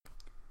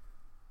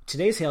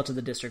Today's Hail to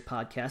the District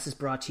podcast is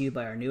brought to you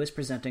by our newest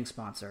presenting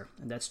sponsor,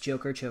 and that's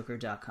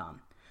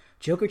JokerChoker.com.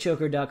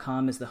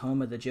 JokerChoker.com is the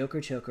home of the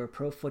Joker Choker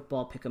Pro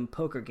Football Pick'em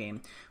Poker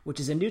game, which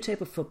is a new type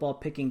of football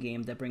picking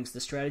game that brings the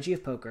strategy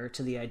of poker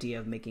to the idea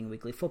of making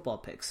weekly football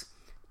picks.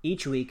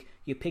 Each week,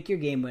 you pick your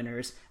game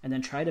winners and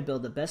then try to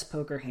build the best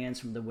poker hands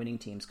from the winning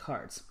team's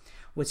cards.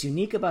 What's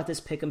unique about this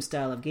pick'em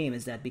style of game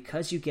is that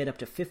because you get up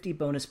to 50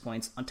 bonus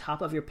points on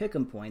top of your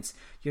pick'em points,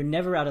 you're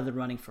never out of the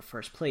running for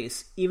first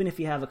place, even if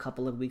you have a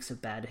couple of weeks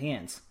of bad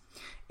hands.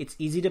 It's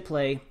easy to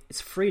play, it's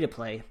free to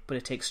play, but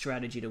it takes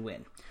strategy to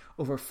win.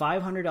 Over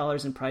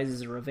 $500 in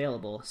prizes are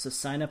available, so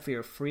sign up for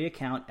your free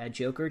account at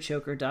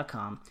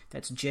JokerChoker.com,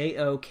 that's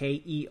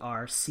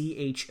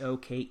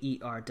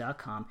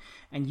JokerChoker.com,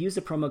 and use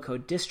the promo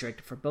code DISTRICT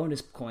for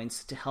bonus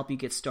points to help you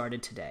get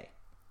started today.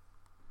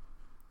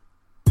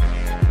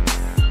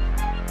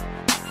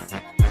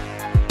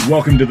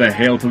 Welcome to the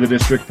Hail to the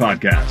District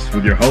podcast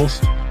with your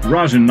host,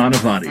 Rajan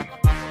Nanavati.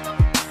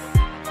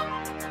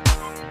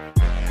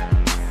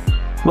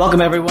 Welcome,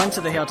 everyone,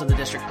 to the Hail to the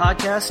District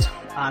podcast.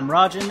 I'm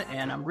Rajan,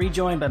 and I'm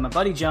rejoined by my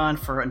buddy John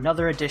for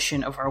another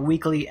edition of our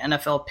weekly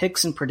NFL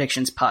Picks and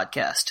Predictions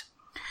podcast.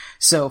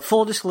 So,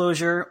 full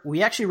disclosure,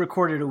 we actually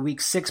recorded a Week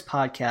 6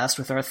 podcast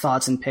with our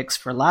thoughts and picks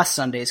for last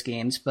Sunday's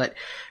games, but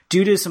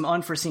due to some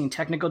unforeseen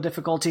technical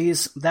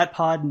difficulties, that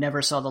pod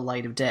never saw the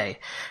light of day.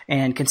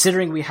 And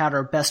considering we had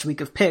our best week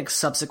of picks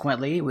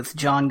subsequently, with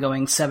John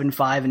going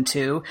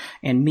 7-5-2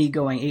 and me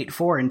going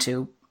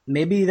 8-4-2,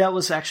 maybe that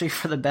was actually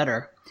for the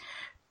better.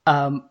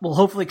 We'll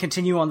hopefully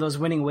continue on those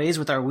winning ways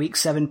with our Week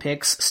 7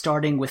 picks,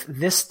 starting with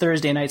this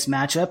Thursday night's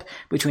matchup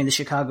between the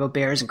Chicago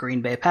Bears and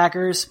Green Bay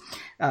Packers.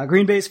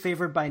 Green Bay's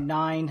favored by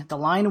 9. The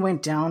line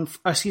went down,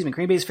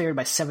 Green Bay's favored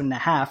by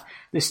 7.5.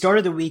 They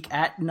started the week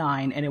at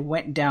 9 and it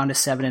went down to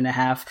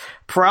 7.5.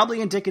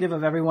 Probably indicative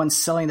of everyone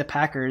selling the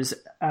Packers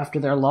after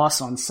their loss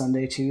on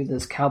Sunday to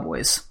the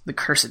Cowboys, the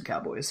cursed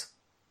Cowboys.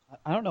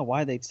 I don't know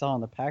why they'd sell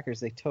on the Packers.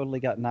 They totally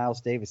got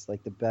Niles Davis,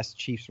 like the best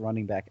Chiefs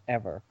running back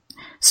ever.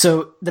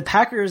 So the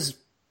Packers'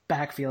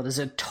 backfield is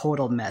a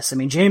total mess. I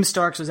mean, James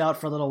Starks was out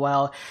for a little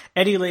while.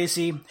 Eddie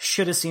Lacy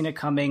should have seen it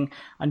coming.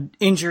 An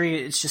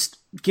injury, it's just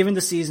given the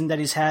season that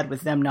he's had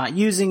with them not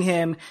using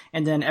him,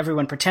 and then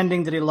everyone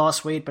pretending that he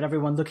lost weight, but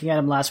everyone looking at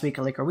him last week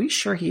are like, are we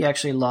sure he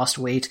actually lost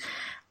weight?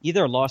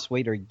 Either lost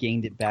weight or he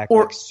gained it back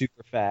like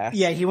super fast.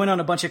 Yeah, he went on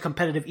a bunch of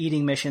competitive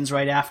eating missions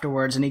right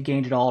afterwards, and he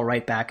gained it all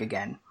right back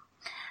again.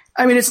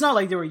 I mean, it's not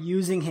like they were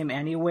using him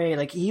anyway.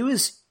 Like, he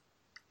was...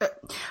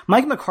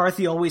 Mike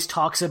McCarthy always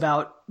talks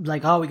about,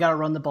 like, oh, we gotta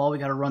run the ball.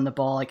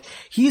 Like,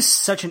 he's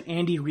such an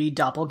Andy Reid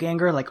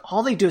doppelganger. Like,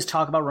 all they do is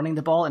talk about running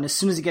the ball, and as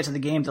soon as they get to the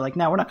game, they're like,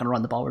 no, we're not gonna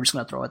run the ball. We're just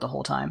gonna throw it the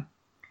whole time.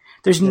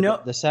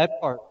 The sad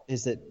part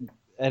is that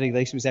Eddie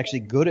Lacy was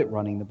actually good at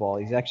running the ball.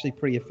 He's actually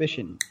pretty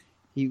efficient.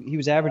 He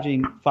was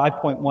averaging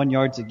 5.1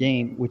 yards a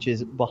game, which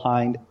is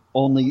behind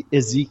only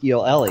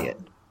Ezekiel Elliott.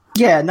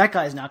 Yeah, and that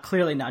guy's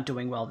clearly not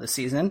doing well this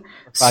season.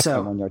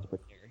 5.1 yards per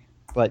carry.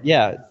 But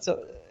yeah,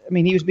 so I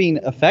mean, he was being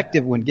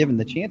effective when given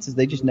the chances.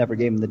 They just never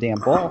gave him the damn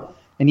ball,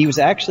 and he was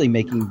actually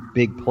making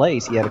big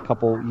plays. He had a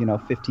couple,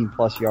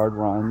 15-plus yard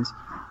runs,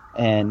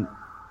 and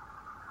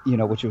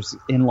which was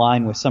in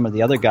line with some of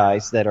the other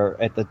guys that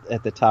are at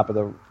the top of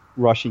the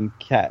rushing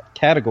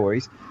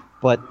categories.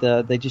 But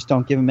they just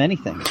don't give him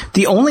anything.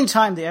 The only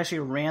time they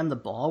actually ran the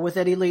ball with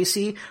Eddie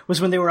Lacy was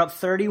when they were up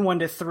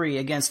 31-3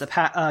 against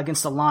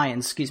the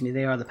Lions. Excuse me,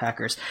 they are the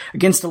Packers.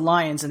 Against the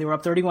Lions, and they were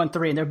up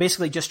 31-3, and they're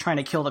basically just trying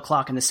to kill the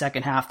clock in the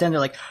second half. Then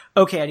they're like,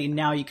 okay, Eddie,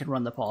 now you can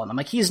run the ball. And I'm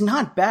like, he's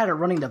not bad at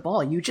running the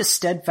ball. You just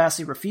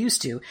steadfastly refuse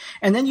to.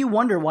 And then you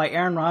wonder why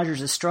Aaron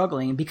Rodgers is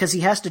struggling, because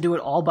he has to do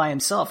it all by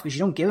himself, because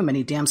you don't give him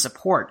any damn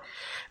support.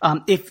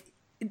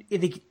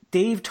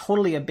 They've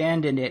totally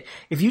abandoned it.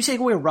 If you take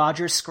away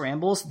Rodgers'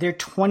 scrambles, they're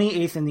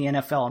 28th in the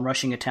NFL in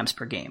rushing attempts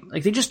per game.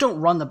 Like, they just don't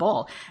run the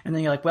ball. And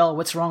then you're like, well,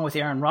 what's wrong with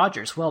Aaron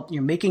Rodgers? Well,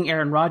 you're making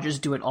Aaron Rodgers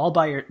do it all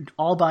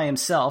by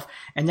himself,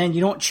 and then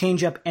you don't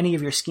change up any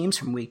of your schemes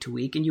from week to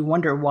week, and you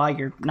wonder why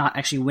you're not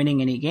actually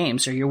winning any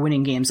games, or you're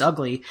winning games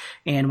ugly,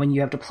 and when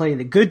you have to play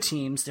the good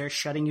teams, they're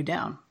shutting you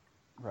down.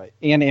 Right.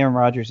 And Aaron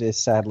Rodgers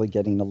is sadly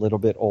getting a little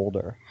bit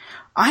older.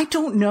 I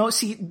don't know.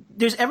 See,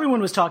 everyone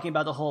was talking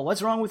about the whole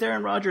what's wrong with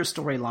Aaron Rodgers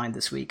storyline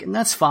this week, and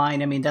that's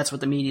fine. I mean, that's what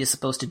the media is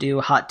supposed to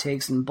do, hot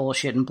takes and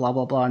bullshit and blah,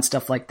 blah, blah and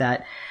stuff like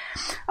that.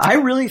 I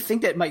really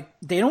think that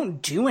they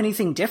don't do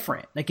anything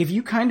different. Like, if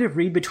you kind of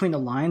read between the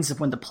lines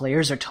of when the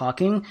players are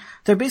talking,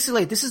 they're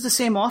basically like, this is the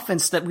same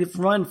offense that we've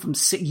run from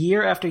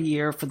year after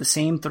year for the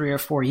same 3 or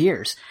 4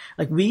 years.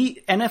 Like,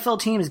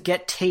 NFL teams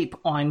get tape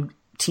on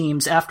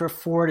teams after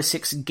 4 to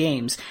 6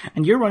 games,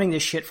 and you're running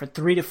this shit for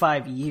 3 to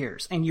 5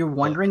 years, and you're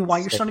wondering why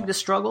you're starting to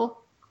struggle?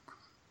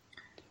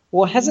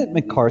 Well, hasn't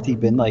McCarthy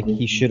been like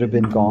he should have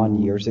been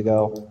gone years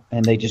ago,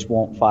 and they just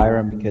won't fire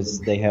him because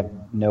they have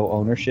no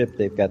ownership?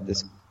 They've got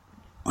this,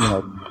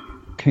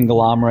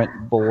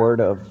 conglomerate board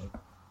of...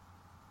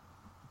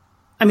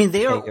 I mean,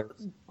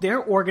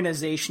 their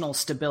organizational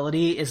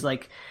stability is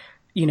like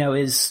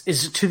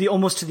is to the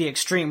almost to the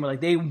extreme where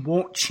like they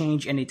won't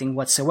change anything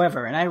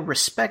whatsoever. And I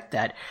respect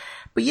that.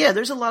 But yeah,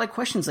 there's a lot of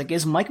questions like,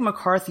 is Mike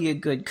McCarthy a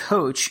good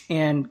coach?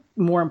 And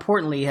more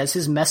importantly, has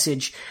his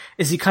message,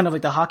 is he kind of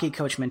like the hockey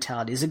coach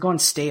mentality? Is it gone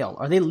stale?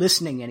 Are they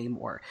listening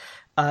anymore?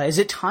 Is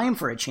it time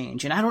for a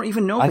change? And I don't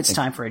even know if it's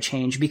time for a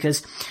change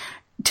because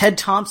Ted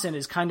Thompson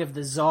is kind of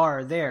the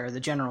czar there,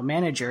 the general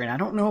manager. And I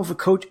don't know if a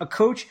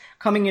coach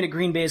coming into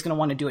Green Bay is going to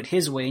want to do it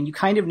his way. And you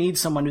kind of need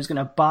someone who's going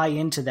to buy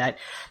into that,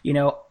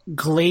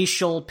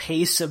 glacial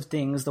pace of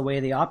things the way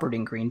they operate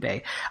in Green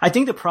Bay. I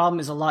think the problem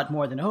is a lot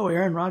more than,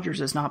 Aaron Rodgers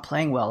is not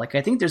playing well. Like,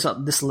 I think this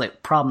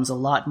problem's a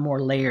lot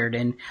more layered.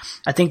 And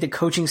I think the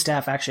coaching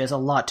staff actually has a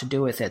lot to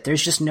do with it.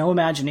 There's just no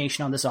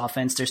imagination on this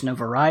offense. There's no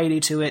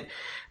variety to it.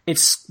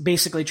 It's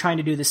basically trying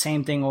to do the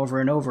same thing over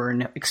and over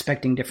and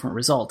expecting different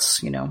results,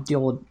 the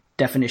old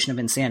definition of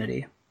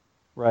insanity.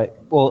 Right.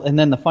 Well, and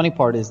then the funny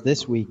part is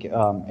this week,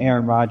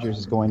 Aaron Rodgers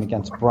is going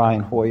against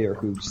Brian Hoyer,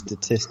 who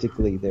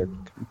statistically they're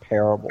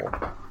comparable.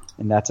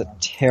 And that's a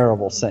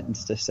terrible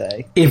sentence to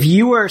say. If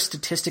you are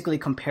statistically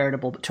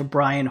comparable to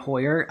Brian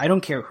Hoyer, I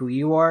don't care who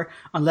you are,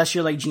 unless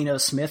you're like Geno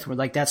Smith, where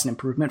like that's an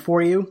improvement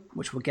for you,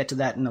 which we'll get to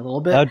that in a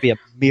little bit. That would be a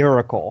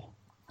miracle.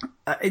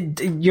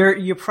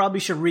 You probably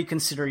should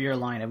reconsider your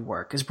line of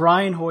work because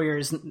Brian Hoyer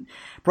is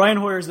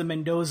the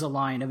Mendoza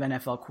line of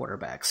NFL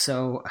quarterbacks.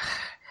 So,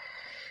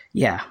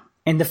 yeah.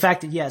 And the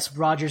fact that, yes,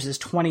 Rodgers is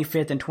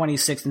 25th and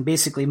 26th in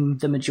basically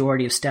the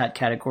majority of stat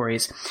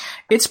categories,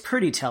 it's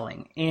pretty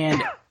telling.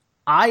 And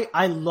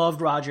I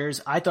loved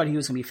Rodgers. I thought he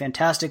was going to be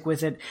fantastic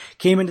with it.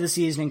 Came into the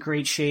season in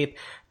great shape.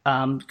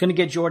 Going to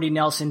get Jordy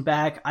Nelson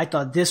back. I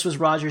thought this was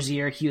Rodgers'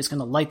 year. He was going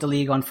to light the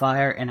league on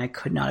fire, and I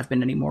could not have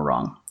been any more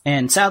wrong.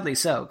 And sadly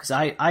so, because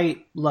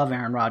I love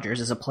Aaron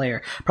Rodgers as a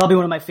player. Probably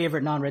one of my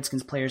favorite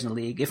non-Redskins players in the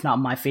league, if not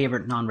my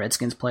favorite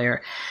non-Redskins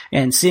player.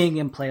 And seeing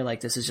him play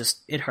like this is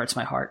just, it hurts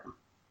my heart.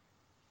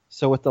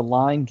 So with the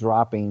line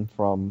dropping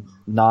from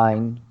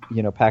 9,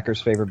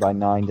 Packers favored by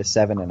 9 to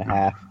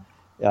 7.5,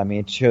 I mean,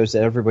 it shows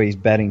that everybody's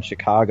betting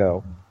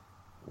Chicago.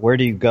 Where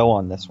do you go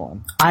on this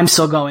one? I'm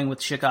still going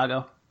with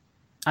Chicago.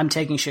 I'm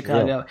taking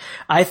Chicago. Yeah.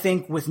 I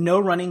think with no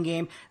running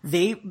game,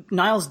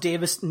 Niles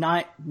Davis, he's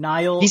not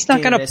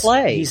going to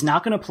play. He's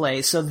not going to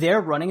play. So their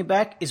running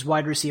back is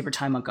wide receiver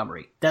Ty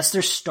Montgomery. That's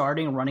their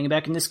starting running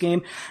back in this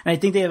game. And I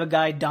think they have a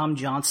guy, Dom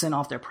Johnson,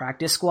 off their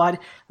practice squad.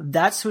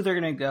 That's who they're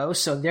going to go.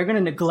 So they're going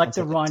to neglect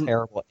the run. A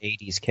terrible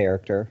 80s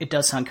character. It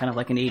does sound kind of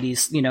like an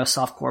 80s,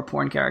 softcore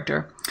porn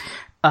character.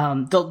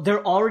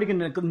 They're already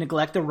going to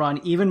neglect the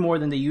run even more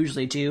than they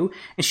usually do.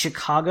 And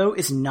Chicago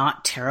is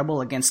not terrible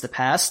against the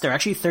pass. They're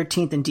actually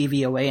 13th in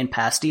DVOA in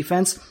pass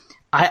defense.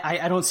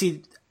 I don't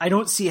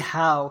see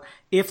how,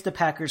 if the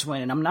Packers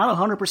win, and I'm not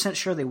 100%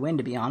 sure they win,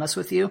 to be honest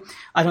with you,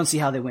 I don't see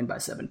how they win by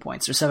 7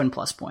 points or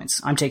 7+ points.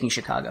 I'm taking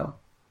Chicago.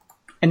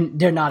 And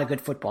they're not a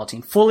good football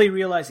team. Fully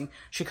realizing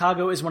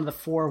Chicago is one of the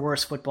 4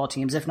 worst football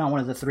teams, if not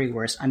one of the 3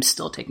 worst, I'm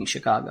still taking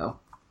Chicago.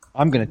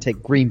 I'm going to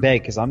take Green Bay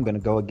because I'm going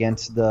to go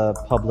against the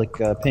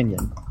public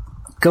opinion.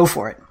 Go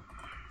for it.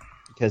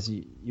 Because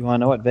you want to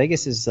know what?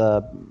 Vegas is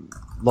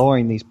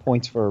lowering these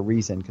points for a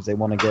reason because they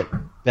want to get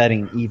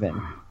betting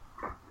even.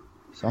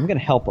 So I'm going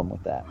to help them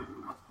with that.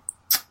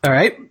 All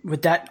right.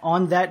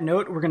 On that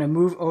note, we're going to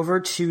move over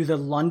to the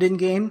London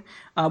game.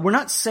 We're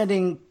not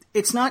sending.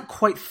 It's not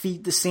quite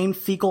the same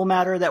fecal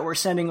matter that we're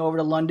sending over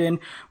to London.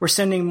 We're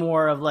sending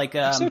more of like.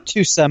 So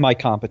 2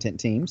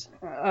 semi-competent teams.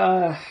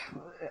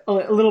 A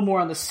little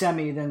more on the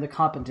semi than the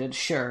competent,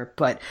 sure.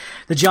 But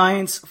the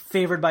Giants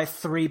favored by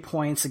 3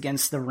 points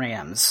against the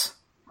Rams.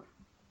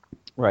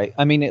 Right.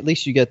 I mean, at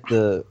least you get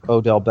the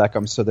Odell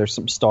Beckham, so there's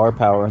some star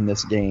power in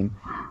this game.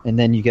 And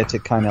then you get to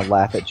kind of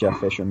laugh at Jeff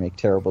Fisher make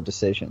terrible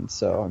decisions.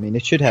 So, I mean,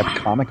 it should have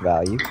comic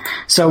value.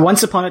 So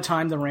once upon a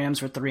time, the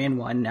Rams were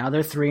 3-1. Now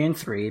they're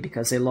 3-3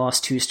 because they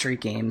lost 2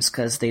 straight games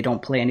because they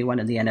don't play anyone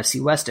in the NFC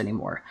West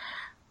anymore.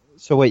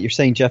 So wait, you're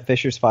saying Jeff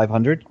Fisher's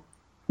 500?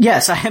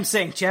 Yes, I am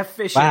saying Jeff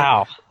Fisher.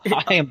 Wow.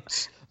 I am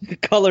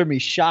color me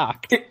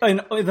shocked.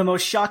 The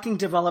most shocking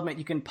development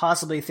you can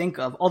possibly think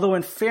of. Although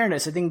in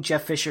fairness, I think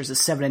Jeff Fisher's a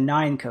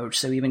 7-9 coach,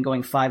 so even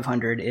going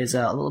 500 is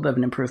a little bit of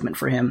an improvement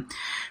for him.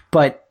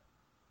 But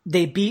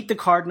they beat the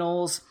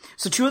Cardinals.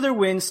 So 2 of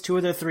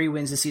their 3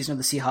 wins this season are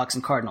the Seahawks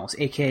and Cardinals,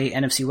 aka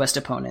NFC West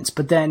opponents.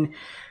 But then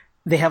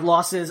they have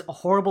losses, a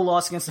horrible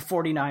loss against the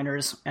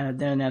 49ers, and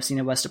then an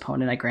NFC West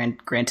opponent,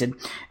 granted.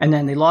 And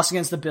then they lost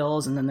against the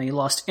Bills, and then they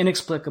lost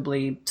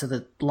inexplicably to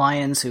the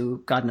Lions,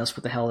 who God knows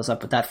what the hell is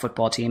up with that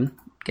football team.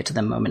 Get to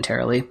them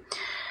momentarily.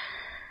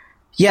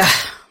 Yeah,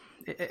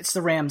 it's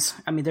the Rams.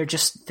 I mean, they're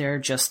just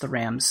the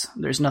Rams.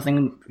 There's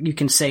nothing you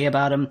can say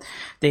about them.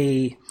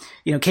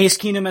 Case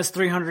Keenum has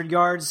 300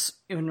 yards.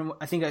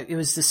 I think it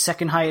was the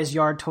second highest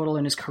yard total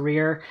in his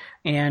career,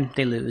 and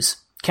they lose.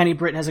 Kenny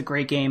Britt has a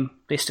great game.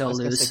 They still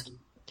lose.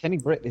 Kenny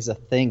Britt is a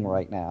thing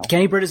right now.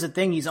 Kenny Britt is a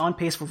thing. He's on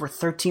pace for over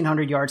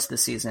 1,300 yards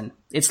this season.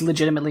 It's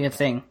legitimately a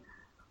thing.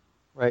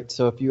 Right.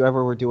 So if you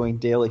ever were doing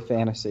daily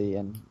fantasy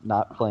and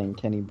not playing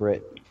Kenny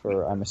Britt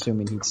I'm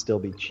assuming he'd still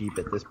be cheap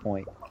at this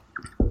point.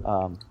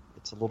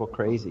 It's a little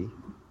crazy.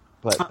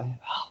 but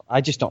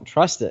I just don't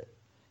trust it.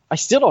 I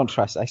still don't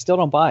trust it. I still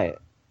don't buy it.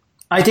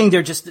 I think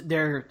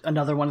they're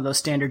another one of those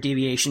standard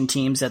deviation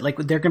teams that, like,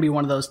 they're going to be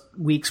one of those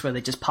weeks where they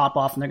just pop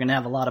off and they're going to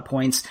have a lot of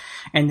points,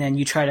 and then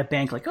you try to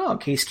bank like, oh,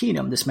 Case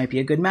Keenum, this might be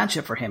a good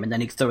matchup for him, and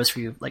then he throws for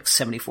you like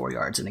 74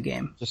 yards in a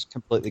game. Just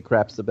completely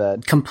craps the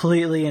bed.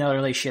 Completely and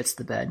utterly shits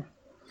the bed.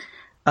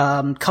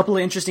 Couple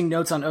of interesting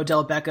notes on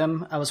Odell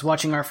Beckham. I was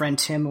watching our friend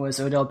Tim, who was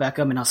Odell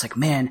Beckham, and I was like,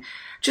 man,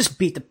 just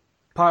beat the,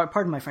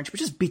 pardon my French, but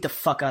just beat the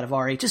fuck out of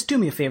Ari. Just do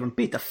me a favor and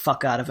beat the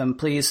fuck out of him,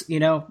 please. You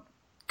know,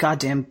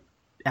 goddamn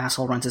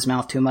asshole runs his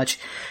mouth too much.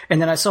 And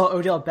then I saw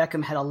Odell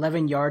Beckham had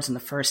 11 yards in the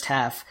first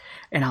half,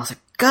 and I was like,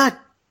 God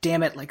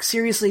damn it. Like,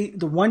 seriously,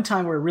 the one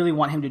time where I really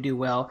want him to do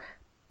well,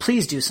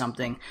 please do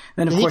something.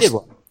 Then, of course,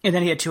 and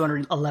then he had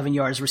 211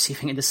 yards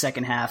receiving in the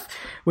second half,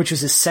 which was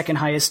his second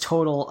highest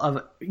total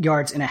of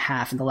yards in a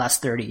half in the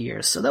last 30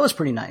 years. So that was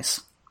pretty nice.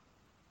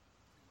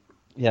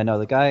 Yeah, no,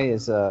 the guy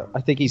is,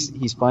 I think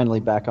he's finally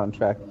back on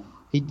track.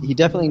 He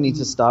definitely needs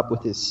to stop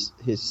with his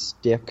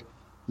stick.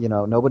 You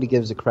know, nobody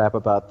gives a crap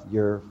about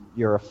your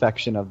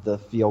affection of the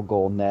field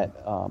goal net.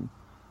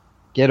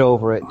 Get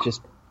over it.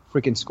 Just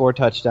freaking score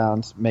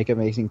touchdowns, make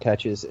amazing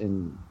catches,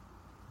 and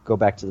go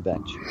back to the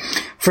bench.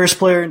 First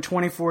player in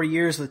 24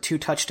 years with 2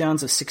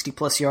 touchdowns of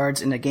 60-plus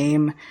yards in a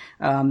game.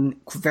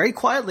 Very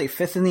quietly,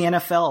 5th in the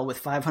NFL with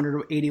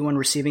 581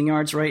 receiving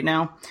yards right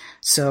now.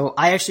 So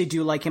I actually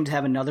do like him to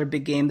have another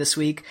big game this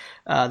week.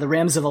 The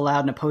Rams have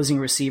allowed an opposing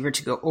receiver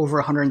to go over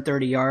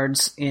 130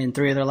 yards in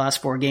 3 of their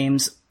last 4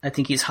 games. I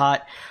think he's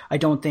hot. I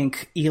don't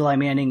think Eli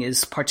Manning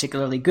is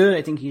particularly good.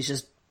 I think he's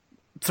just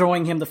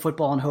throwing him the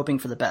football and hoping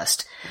for the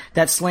best.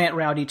 That slant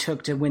route he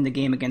took to win the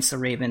game against the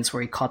Ravens,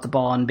 where he caught the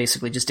ball and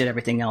basically just did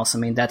everything else. I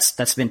mean,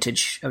 that's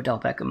vintage Odell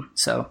Beckham.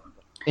 So,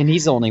 and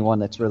he's the only one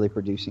that's really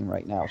producing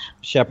right now.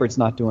 Shepard's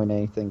not doing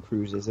anything.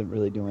 Cruz isn't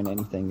really doing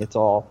anything. It's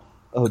all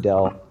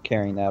Odell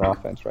carrying that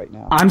offense right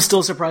now. I'm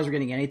still surprised we're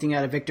getting anything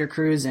out of Victor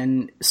Cruz,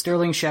 and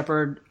Sterling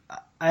Shepard,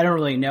 I don't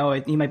really know.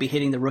 He might be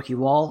hitting the rookie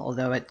wall,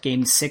 although at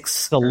game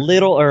 6. It's a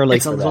little early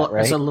for that,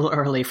 right? It's a little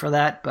early for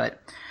that, but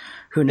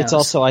who knows? It's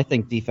also, I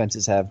think,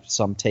 defenses have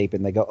some tape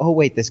and they go, oh,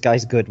 wait, this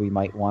guy's good. We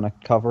might want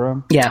to cover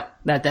him. Yeah,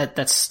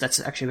 that's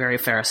actually a very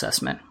fair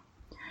assessment.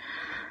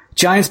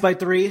 Giants by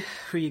 3.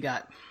 Who you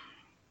got?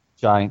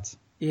 Giants.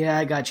 Yeah,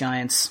 I got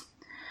Giants.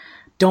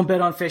 Don't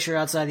bet on Fisher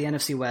outside the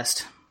NFC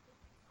West.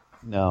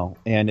 No,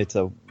 and it's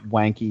a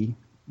wanky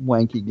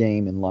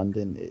game in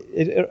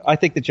London. I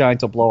think the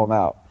Giants will blow them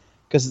out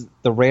because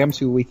the Rams,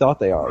 who we thought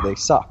they are, they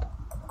suck.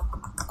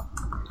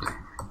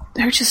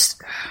 They're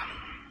just...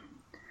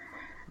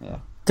 Yeah.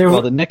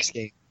 Well, the next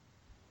game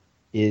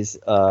is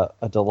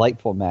a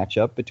delightful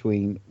matchup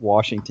between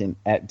Washington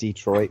at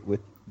Detroit,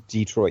 with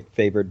Detroit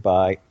favored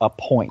by a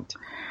point.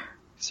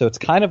 So it's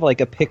kind of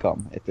like a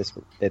pick-em at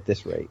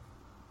this rate.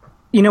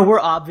 You know, we're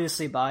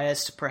obviously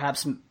biased,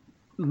 perhaps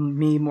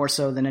me more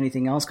so than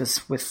anything else,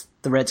 because with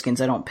the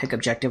Redskins I don't pick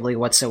objectively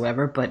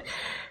whatsoever. But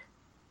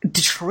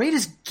Detroit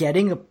is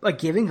giving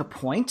a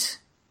point.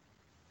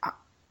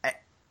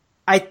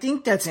 I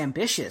think that's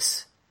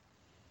ambitious.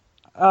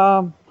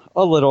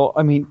 A little.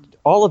 I mean,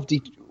 all of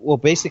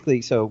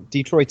basically, so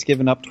Detroit's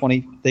given up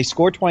 20. They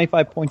score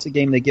 25 points a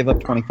game. They give up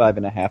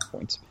 25.5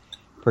 points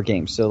per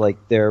game. So,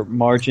 like, their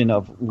margin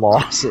of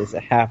loss is a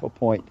half a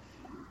point.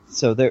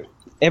 So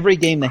every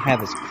game they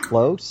have is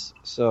close.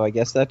 So I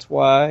guess that's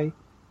why,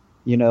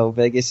 you know,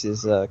 Vegas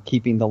is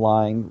keeping the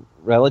line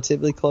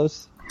relatively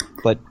close.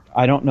 But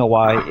I don't know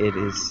why it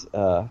is.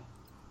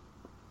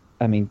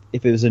 I mean,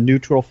 if it was a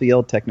neutral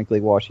field, technically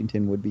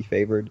Washington would be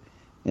favored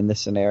in this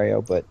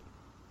scenario, but.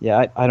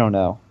 Yeah, I don't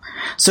know.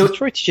 So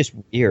Detroit's just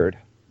weird.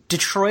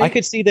 Detroit, I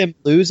could see them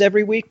lose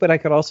every week, but I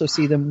could also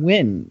see them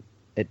win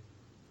at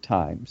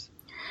times.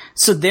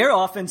 So their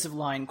offensive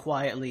line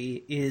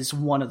quietly is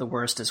one of the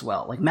worst as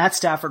well. Like, Matt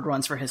Stafford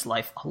runs for his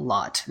life a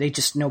lot.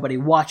 Nobody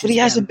watches. But he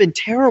hasn't been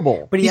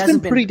terrible. But he's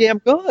been pretty damn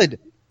good.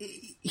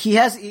 He's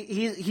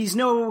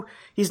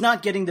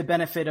not getting the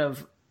benefit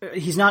of.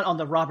 He's not on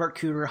the Robert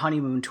Cooter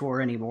honeymoon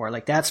tour anymore.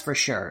 Like, that's for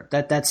sure.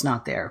 That's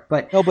not there.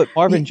 But no, but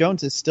Marvin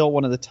Jones is still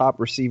one of the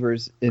top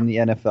receivers in the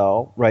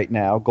NFL right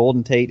now.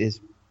 Golden Tate is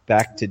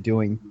back to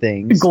doing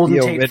things. Golden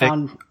Tate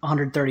found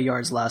 130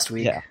 yards last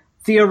week. Yeah.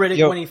 Theo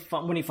Riddick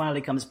when he finally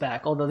comes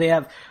back, although they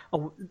have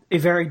a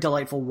very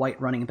delightful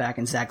white running back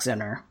in Zach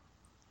Zenner.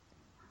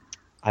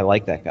 I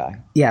like that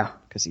guy. Yeah.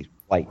 Because he's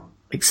white.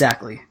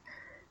 Exactly.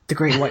 The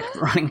great white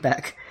running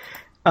back.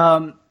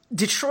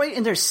 Detroit,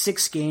 in their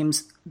 6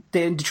 games,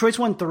 Detroit's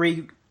won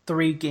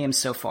three games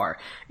so far.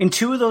 In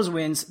 2 of those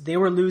wins, they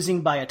were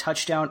losing by a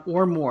touchdown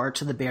or more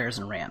to the Bears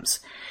and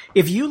Rams.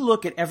 If you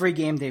look at every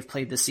game they've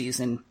played this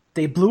season,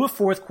 they blew a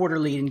fourth quarter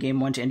lead in game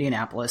 1 to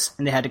Indianapolis,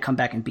 and they had to come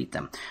back and beat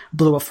them.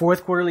 Blew a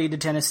fourth quarter lead to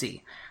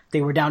Tennessee. They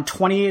were down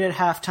 28 at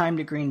halftime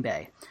to Green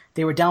Bay.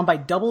 They were down by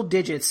double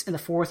digits in the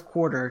fourth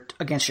quarter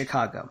against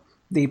Chicago.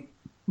 They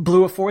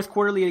blew a fourth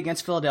quarter lead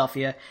against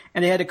Philadelphia,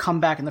 and they had to come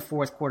back in the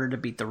fourth quarter to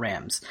beat the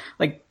Rams.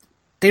 Like,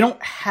 they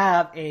don't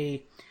have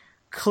a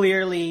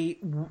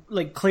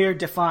clear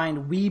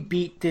defined, we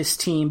beat this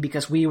team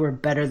because we were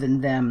better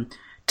than them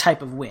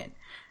type of win.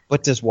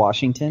 But does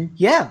Washington?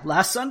 Yeah,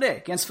 last Sunday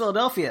against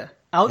Philadelphia.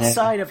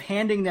 Outside of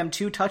handing them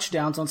 2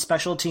 touchdowns on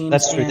special teams.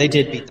 That's true. They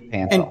did beat the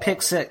Panthers.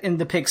 And in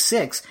the pick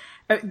 6.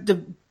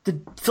 The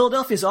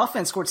Philadelphia's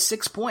offense scored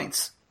 6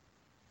 points.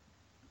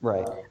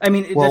 Right. I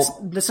mean,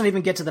 let's not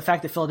even get to the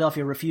fact that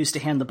Philadelphia refused to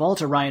hand the ball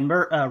to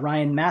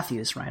Ryan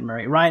Matthews,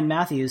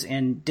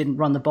 and didn't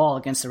run the ball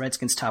against the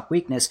Redskins' top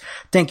weakness.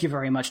 Thank you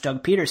very much,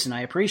 Doug Peterson.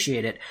 I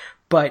appreciate it.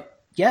 But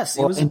yes,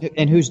 it was.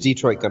 And who's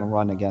Detroit going to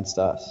run against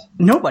us?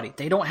 Nobody.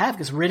 They don't have,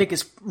 because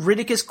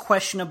Riddick is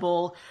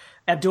questionable.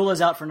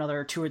 Abdullah's out for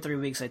another 2 or 3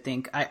 weeks, I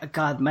think.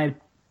 God, my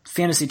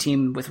fantasy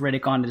team with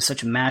Riddick on is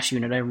such a mash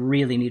unit. I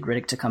really need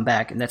Riddick to come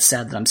back, and that's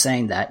sad that I'm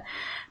saying that.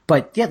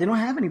 But yeah, they don't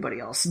have anybody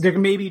else. They're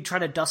maybe try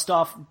to dust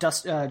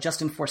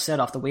Justin Forsett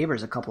off the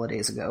waivers a couple of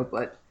days ago,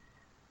 but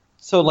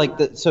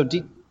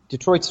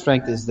Detroit's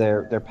strength is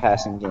their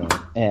passing game,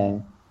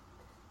 and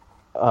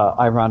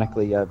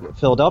ironically,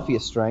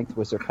 Philadelphia's strength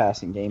was their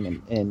passing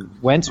game,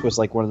 and Wentz was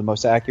like one of the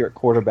most accurate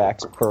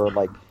quarterbacks per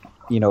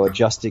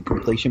adjusted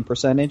completion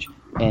percentage.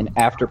 And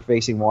after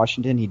facing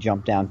Washington, he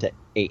jumped down to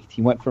 8th.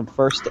 He went from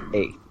 1st to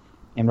 8th,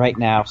 and right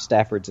now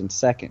Stafford's in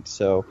 2nd.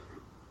 So,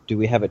 do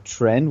we have a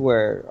trend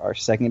where our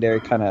secondary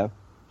kind of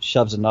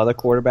shoves another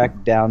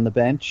quarterback down the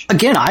bench?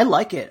 Again, I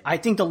like it. I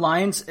think the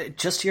Lions,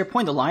 just to your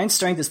point, the Lions'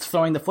 strength is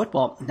throwing the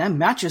football. That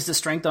matches the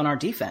strength on our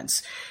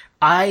defense.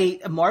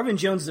 Marvin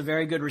Jones is a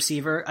very good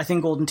receiver. I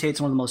think Golden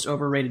Tate's one of the most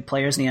overrated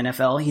players in the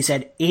NFL. He's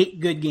had 8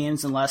 good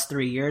games in the last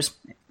 3 years.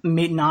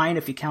 9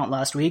 if you count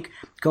last week.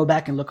 Go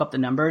back and look up the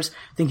numbers.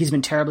 I think he's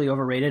been terribly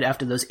overrated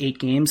after those 8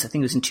 games. I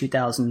think it was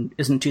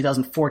in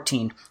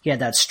 2014. He had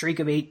that streak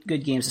of 8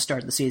 good games to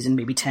start the season,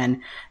 maybe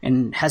 10,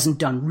 and hasn't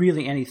done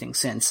really anything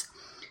since.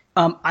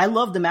 I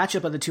love the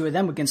matchup of the two of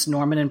them against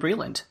Norman and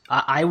Breland.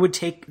 I would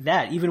take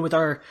that, even with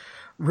our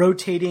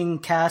rotating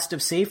cast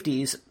of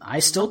safeties. I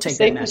still take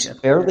that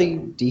matchup. Fairly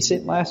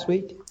decent last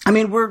week. I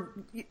mean,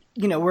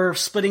 we're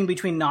splitting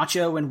between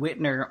Nacho and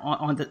Whitner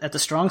at the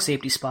strong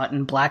safety spot,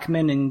 and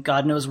Blackman and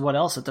God knows what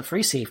else at the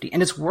free safety.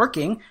 And it's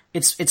working.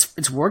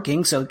 It's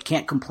working, so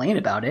can't complain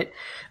about it.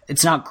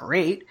 It's not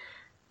great.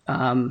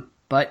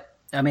 But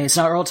I mean, it's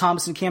not Earl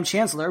Thomas and Cam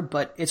Chancellor,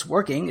 but it's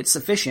working. It's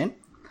sufficient.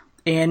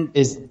 And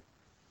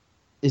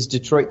is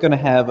Detroit going to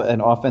have an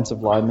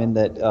offensive lineman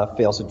that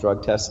fails a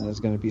drug test and is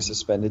going to be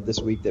suspended this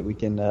week, that we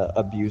can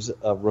abuse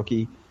a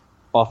rookie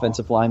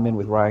offensive lineman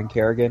with Ryan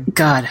Kerrigan?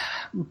 God,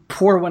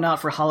 pour one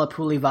out for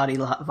Halapuli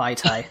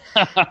Vaitai.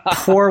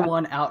 Pour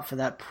one out for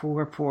that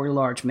poor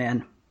large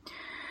man.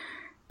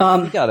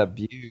 He got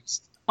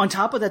abused. On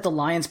top of that, the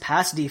Lions'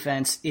 pass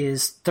defense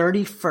is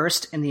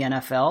 31st in the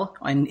NFL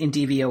in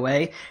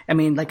DVOA. I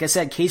mean, like I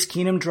said, Case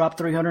Keenum dropped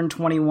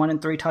 321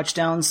 and 3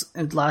 touchdowns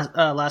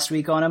last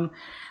week on him.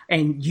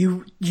 And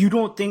you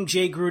don't think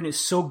Jay Gruden is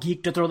so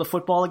geeked to throw the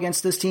football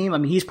against this team? I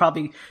mean, he's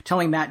probably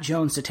telling Matt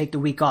Jones to take the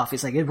week off.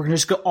 He's like, we're going to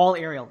just go all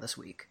aerial this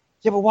week.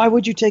 Yeah, but why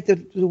would you take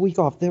the week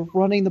off? They're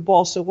running the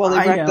ball so well. They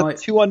racked up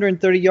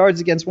 230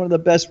 yards against one of the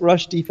best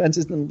rush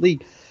defenses in the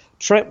league.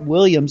 Trent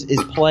Williams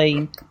is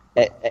playing,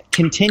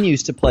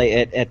 continues to play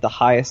at the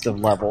highest of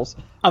levels.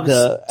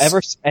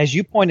 As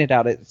you pointed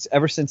out, it's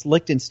ever since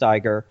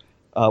Lichtensteiger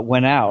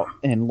went out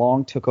and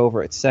Long took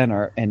over at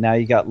center, and now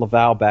you got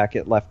Laval back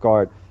at left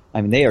guard. I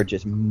mean, they are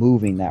just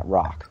moving that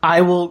rock. I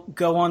will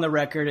go on the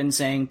record in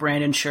saying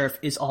Brandon Scherf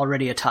is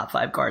already a top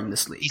 5 guard in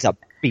this league. He's a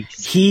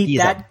beast.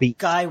 That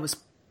guy was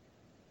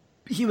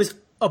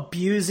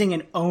abusing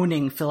and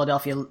owning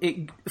Philadelphia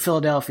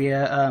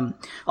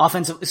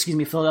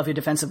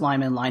defensive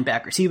linemen and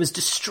linebackers. He was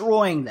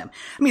destroying them.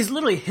 I mean, he's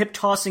literally hip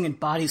tossing and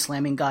body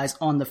slamming guys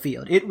on the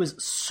field. It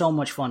was so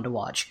much fun to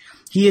watch.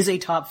 He is a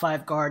top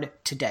 5 guard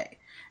today,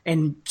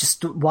 and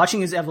just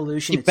watching his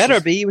evolution. He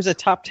better be. He was a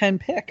top 10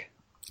 pick.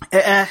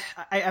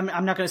 I'm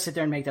not going to sit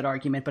there and make that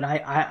argument, but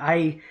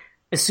I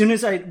as soon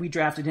as we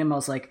drafted him, I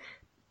was like,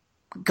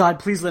 God,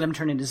 please let him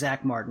turn into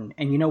Zach Martin.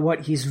 And you know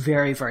what? He's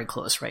very, very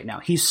close right now.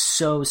 He's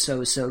so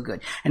good.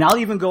 And I'll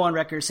even go on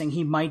record saying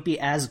he might be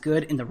as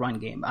good in the run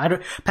game.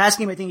 Pass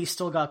game, I think he's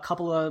still got a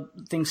couple of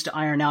things to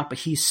iron out, but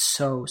he's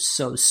so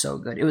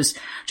good.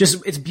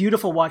 It's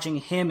beautiful watching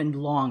him and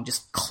Long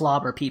just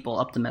clobber people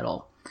up the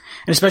middle.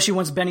 And especially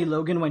once Benny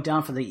Logan went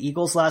down for the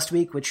Eagles last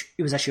week, which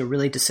it was actually a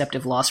really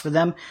deceptive loss for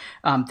them,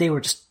 they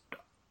were just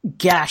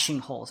gashing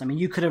holes. I mean,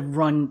 you could have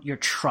run your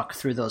truck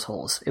through those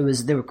holes.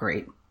 They were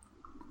great.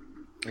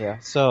 Yeah,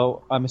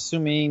 so I'm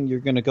assuming you're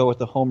going to go with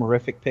the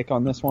homerific pick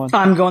on this one?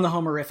 I'm going the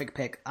homerific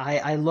pick.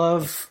 I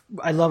love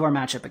our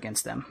matchup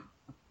against them.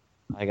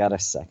 I got to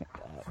second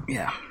that.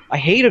 Yeah. I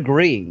hate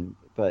agreeing,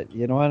 but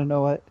you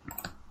know what?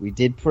 We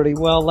did pretty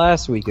well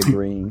last week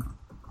agreeing.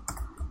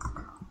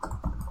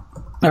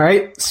 All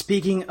right.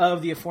 Speaking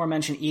of the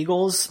aforementioned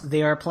Eagles,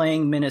 they are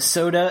playing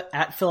Minnesota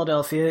at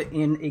Philadelphia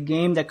in a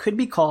game that could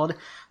be called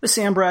the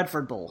Sam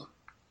Bradford Bowl.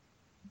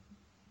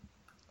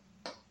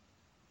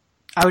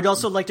 I would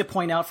also like to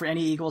point out for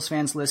any Eagles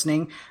fans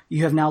listening,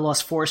 you have now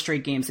lost 4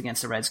 straight games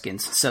against the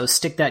Redskins. So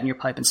stick that in your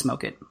pipe and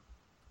smoke it.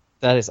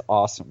 That is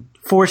awesome.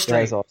 4 straight.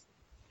 That is awesome.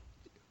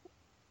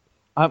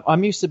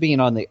 I'm used to being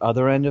on the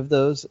other end of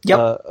those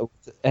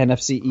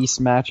NFC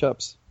East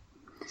matchups.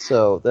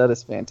 So that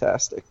is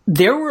fantastic.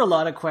 There were a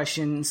lot of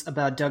questions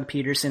about Doug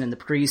Peterson in the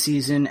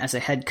preseason as a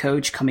head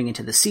coach coming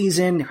into the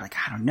season. They were like,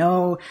 I don't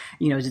know.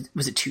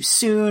 Was it too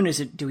soon?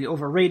 Do we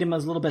overrate him a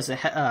little bit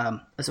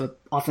as an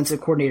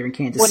offensive coordinator in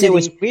Kansas City? It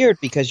was weird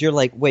because you're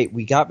like, wait,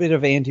 we got rid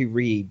of Andy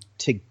Reid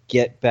to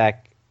get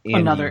back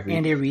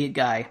Andy Reid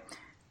guy.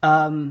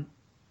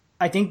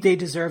 I think they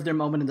deserve their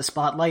moment in the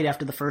spotlight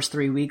after the first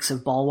 3 weeks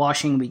of ball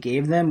washing we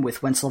gave them with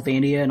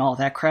Pennsylvania and all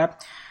that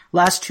crap.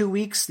 Last 2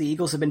 weeks, the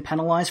Eagles have been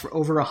penalized for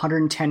over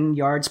 110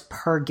 yards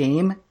per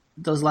game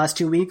those last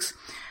 2 weeks.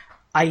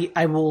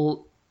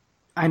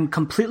 I'm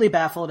completely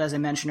baffled, as I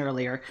mentioned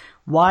earlier,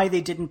 why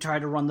they didn't try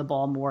to run the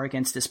ball more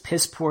against this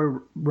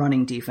piss-poor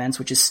running defense,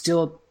 which is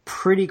still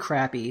pretty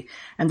crappy.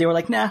 And they were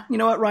like, nah, you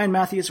know what, Ryan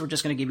Matthews, we're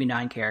just going to give you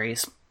 9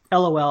 carries.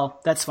 LOL,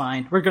 that's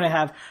fine. We're going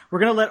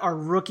to let our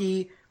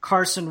rookie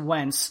Carson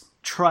Wentz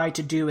try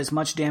to do as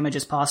much damage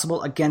as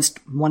possible against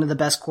one of the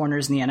best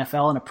corners in the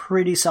NFL and a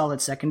pretty solid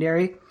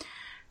secondary.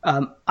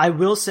 I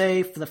will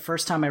say, for the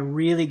first time, I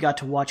really got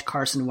to watch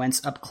Carson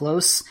Wentz up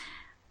close.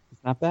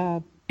 It's not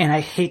bad. And I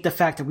hate the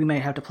fact that we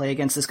might have to play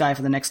against this guy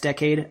for the next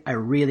decade. I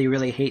really,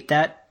 really hate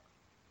that,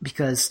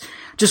 because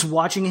just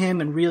watching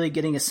him and really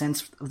getting a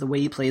sense of the way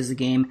he plays the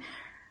game,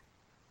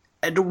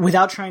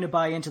 without trying to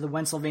buy into the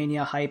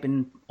Pennsylvania hype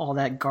and all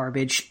that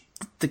garbage,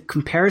 the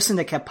comparison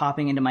that kept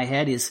popping into my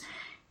head is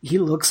he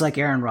looks like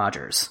Aaron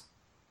Rodgers.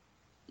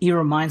 He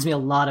reminds me a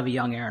lot of a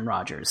young Aaron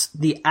Rodgers.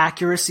 The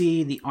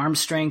accuracy, the arm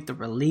strength, the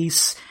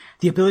release,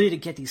 the ability to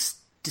get these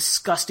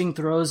disgusting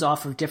throws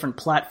off of different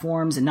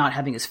platforms and not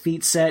having his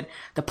feet set,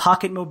 the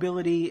pocket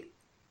mobility,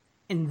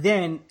 and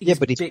then he's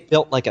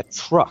built like a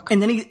truck.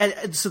 And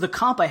then so the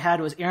comp I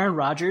had was Aaron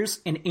Rodgers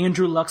and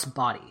Andrew Luck's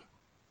body.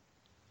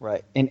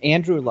 Right. And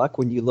Andrew Luck,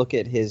 when you look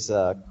at his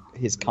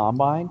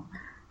combine,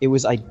 it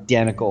was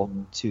identical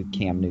to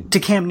Cam Newton. To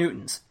Cam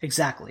Newton's,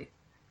 exactly.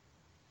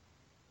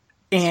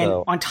 And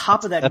on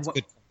top of that,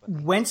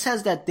 Wentz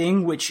has that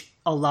thing which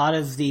a lot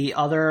of the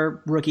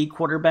other rookie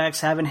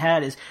quarterbacks haven't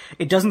had, is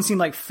it doesn't seem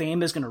like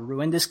fame is going to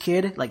ruin this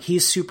kid. Like,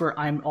 he's super,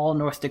 I'm all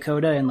North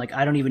Dakota, and like,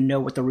 I don't even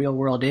know what the real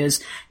world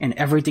is, and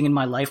everything in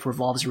my life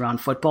revolves around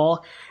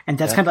football. And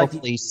that's kind of like,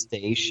 hopefully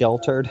stay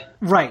sheltered.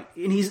 Right.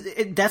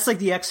 And that's like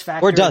the X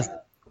factor. Or doesn't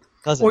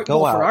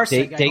go out,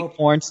 date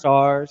porn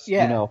stars,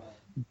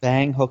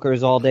 bang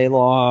hookers all day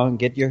long,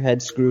 get your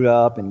head screwed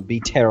up, and be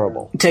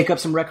terrible. Take up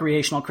some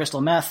recreational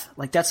crystal meth.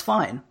 Like, that's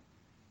fine.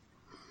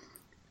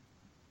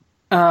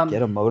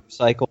 Get a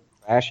motorcycle,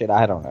 crash it.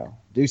 I don't know.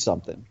 Do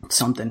something.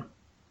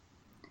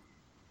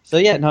 So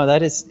yeah, no,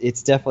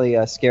 it's definitely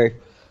scary.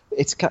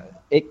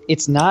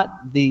 It's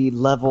not the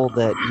level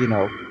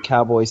that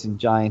Cowboys and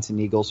Giants and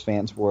Eagles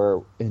fans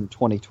were in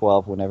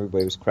 2012 when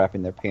everybody was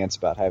crapping their pants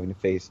about having to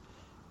face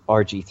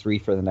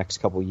RG3 for the next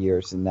couple of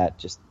years, and that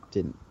just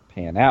didn't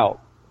pan out.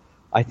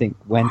 I think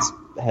Wentz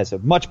has a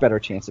much better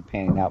chance of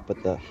panning out,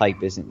 but the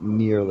hype isn't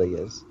nearly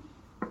the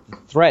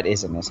threat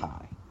isn't as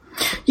high.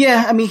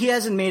 Yeah, I mean, he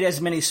hasn't made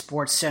as many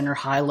Sports Center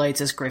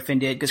highlights as Griffin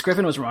did, because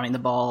Griffin was running the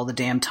ball all the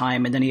damn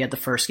time, and then he had the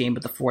first game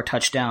with the 4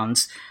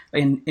 touchdowns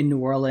in New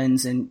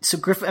Orleans, and so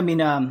Griffin, I mean,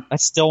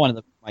 that's still one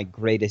of my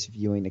greatest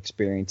viewing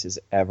experiences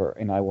ever,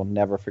 and I will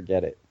never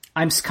forget it.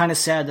 I'm kind of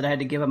sad that I had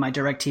to give up my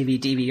DirecTV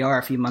DVR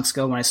a few months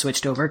ago when I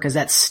switched over, because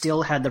that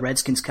still had the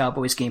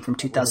Redskins-Cowboys game from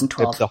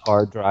 2012. Ripped the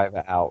hard drive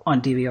out.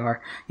 On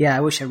DVR. Yeah,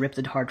 I wish I ripped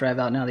the hard drive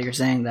out now that you're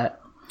saying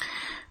that.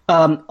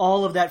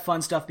 All of that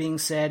fun stuff being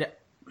said,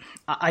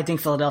 I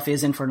think Philadelphia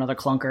is in for another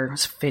clunker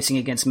facing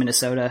against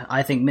Minnesota.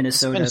 I think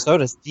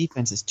Minnesota's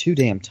defense is too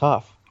damn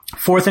tough.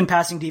 4th in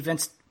passing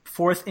defense,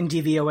 4th in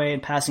DVOA in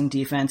passing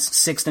defense,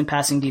 6th in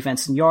passing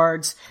defense in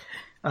yards.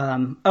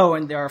 And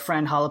our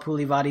friend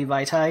Halapuli Vadi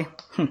Vaitai.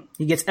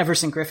 He gets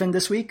Everson Griffin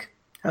this week.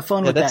 Have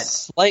fun with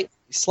that's that.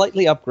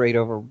 Slightly upgrade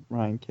over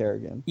Ryan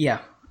Kerrigan. Yeah.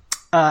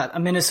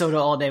 Minnesota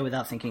all day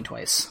without thinking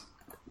twice.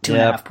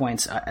 2.5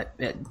 points. I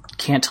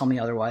can't tell me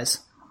otherwise.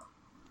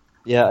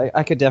 Yeah,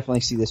 I could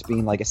definitely see this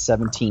being like a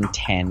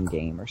 17-10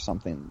 game or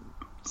something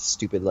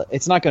stupid.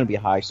 It's not going to be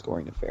a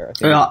high-scoring affair, I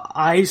think.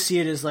 I see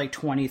it as like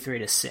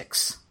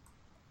 23-6.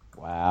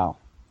 Wow.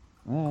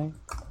 All right.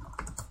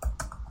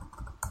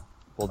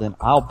 Well, then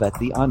I'll bet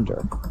the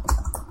under.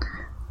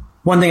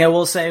 One thing I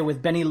will say,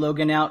 with Benny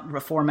Logan out,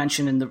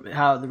 aforementioned in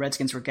how the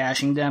Redskins were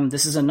gashing them,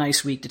 this is a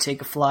nice week to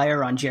take a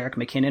flyer on Jerick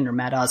McKinnon or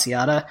Matt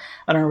Asiata.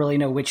 I don't really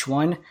know which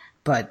one,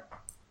 but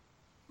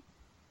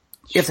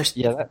if there's...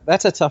 Yeah,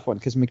 that's a tough one,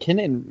 because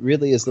McKinnon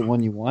really is the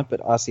one you want,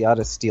 but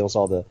Asiata steals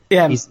all the...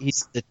 Yeah. He's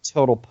the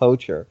total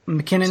poacher.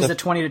 McKinnon's the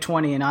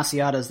 20-20, and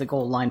Asiata's the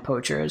goal line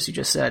poacher, as you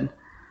just said.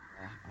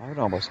 I would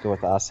almost go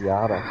with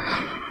Asiata.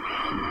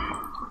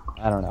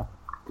 I don't know.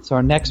 So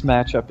our next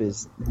matchup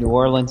is New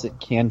Orleans at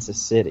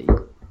Kansas City.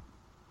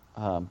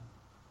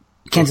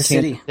 Kansas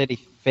City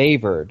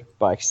favored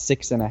by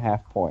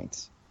 6.5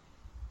 points.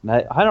 And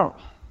I don't.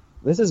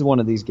 This is one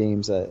of these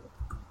games that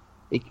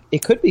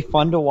it could be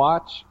fun to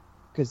watch,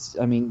 because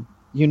I mean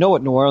you know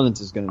what New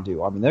Orleans is going to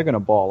do. I mean, they're going to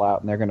ball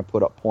out and they're going to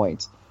put up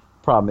points.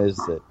 Problem is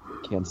that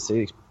Kansas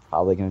City's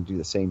probably going to do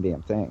the same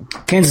damn thing.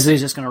 Kansas City's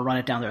just going to run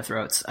it down their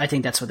throats. I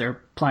think that's what their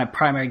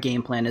primary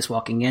game plan is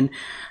walking in.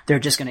 They're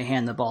just going to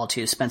hand the ball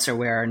to Spencer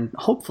Ware and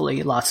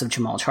hopefully lots of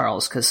Jamal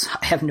Charles, because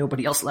I have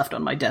nobody else left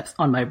on my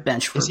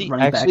bench for running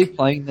back. Is he actually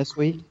playing this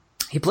week?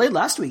 He played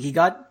last week. He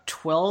got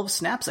 12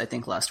 snaps, I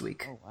think, last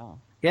week. Oh, wow.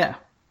 Yeah,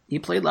 he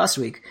played last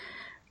week.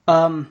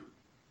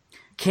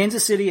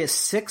 Kansas City is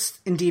 6th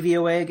in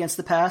DVOA against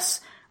the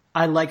pass.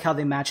 I like how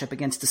they match up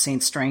against the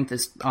Saints' strength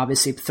is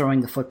obviously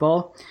throwing the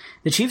football.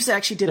 The Chiefs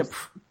actually did a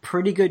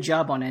pretty good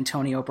job on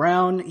Antonio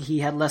Brown. He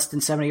had less than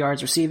 70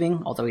 yards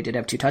receiving, although he did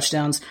have 2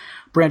 touchdowns.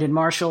 Brandon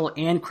Marshall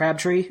and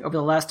Crabtree over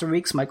the last 3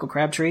 weeks, Michael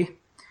Crabtree.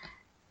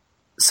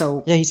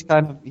 So yeah, he's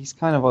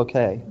kind of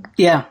okay.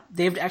 Yeah,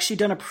 they've actually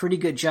done a pretty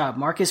good job.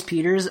 Marcus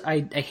Peters,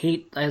 I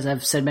hate, as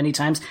I've said many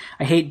times,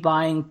 I hate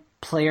buying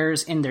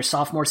players in their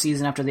sophomore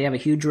season after they have a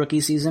huge rookie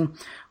season.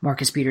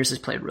 Marcus Peters has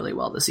played really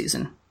well this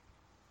season.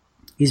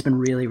 He's been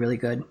really, really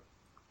good.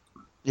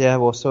 Yeah,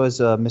 well, so is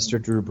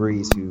Mr. Drew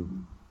Brees, who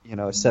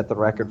set the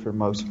record for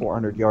most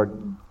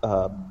 400-yard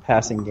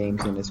passing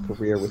games in his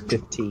career with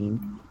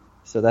 15.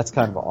 So that's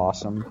kind of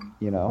awesome,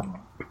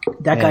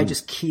 That guy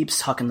just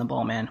keeps hucking the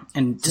ball, man,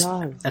 and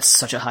that's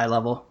such a high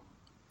level.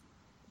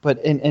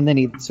 But and then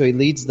he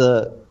leads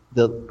so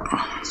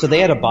they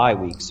had a bye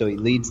week, so he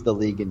leads the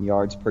league in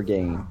yards per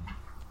game.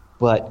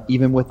 But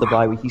even with the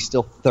bye week, he's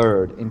still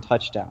 3rd in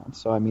touchdowns.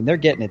 So I mean, they're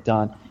getting it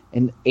done.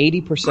 And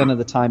 80% of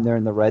the time they're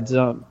in the red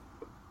zone,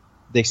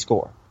 they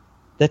score.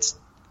 That's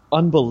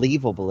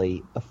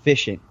unbelievably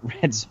efficient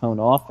red zone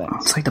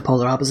offense. It's like the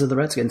polar opposite of the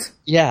Redskins.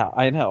 Yeah,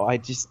 I know. I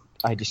just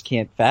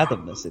can't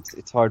fathom this.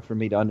 It's hard for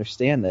me to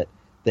understand that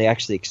they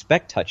actually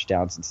expect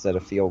touchdowns instead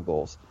of field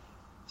goals.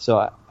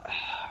 So,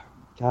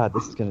 God,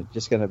 this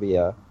is gonna be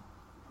a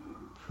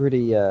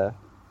pretty.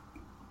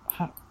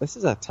 This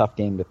is a tough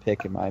game to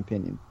pick, in my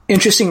opinion.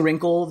 Interesting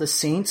wrinkle: the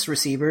Saints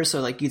receivers. So,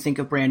 like, you think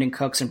of Brandon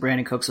Cooks, and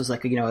Brandon Cooks was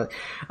like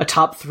a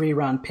top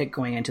 3-round pick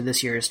going into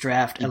this year's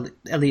draft,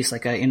 at least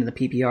like in the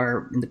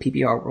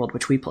PPR world,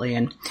 which we play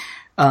in.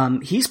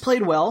 He's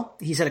played well.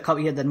 He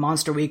had the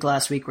monster week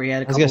last week where he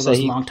had a couple of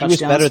those long touchdowns.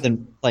 He was better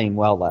than playing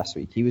well last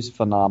week. He was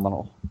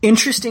phenomenal.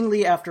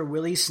 Interestingly, after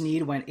Willie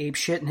Snead went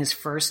apeshit in his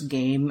first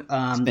game,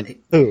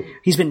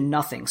 he's been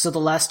nothing. So the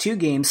last 2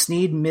 games,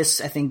 Snead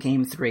missed, I think,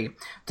 game 3.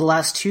 The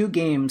last 2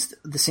 games,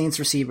 the Saints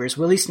receivers,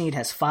 Willie Snead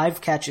has 5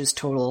 catches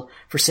total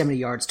for 70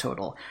 yards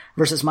total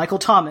versus Michael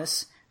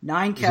Thomas,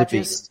 9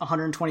 catches,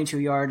 122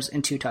 yards,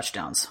 and 2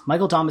 touchdowns.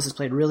 Michael Thomas has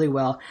played really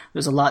well.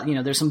 There's a lot,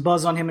 there's some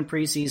buzz on him in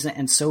preseason,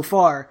 and so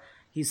far,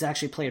 he's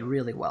actually played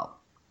really well.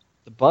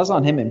 The buzz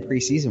on him in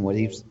preseason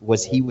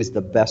was he was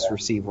the best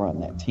receiver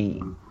on that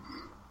team.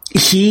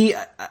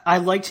 I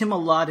liked him a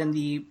lot in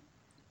the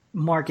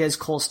Marquez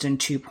Colston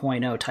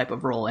 2.0 type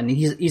of role, and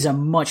he's a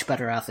much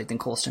better athlete than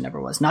Colston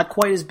ever was. Not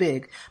quite as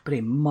big, but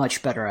a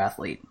much better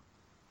athlete.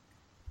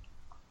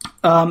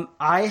 What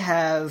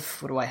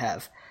do I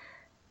have?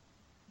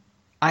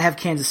 I have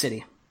Kansas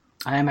City.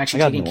 I am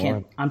actually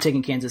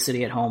taking Kansas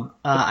City at home.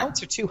 The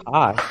points are too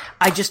high.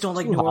 I just don't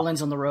like New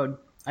Orleans on the road.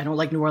 I don't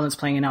like New Orleans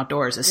playing in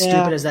outdoors. As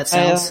stupid as that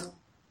sounds.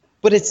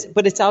 But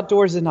it's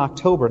outdoors in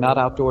October, not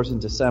outdoors in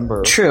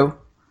December. True.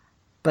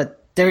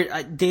 But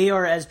they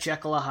are as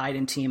Jekyll and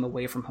Hyde team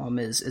away from home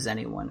as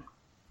anyone.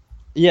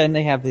 Yeah, and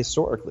they have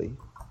historically.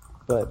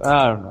 But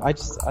I don't know. I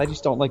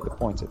just don't like the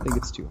points. I think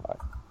it's too high.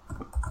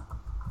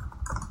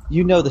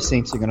 The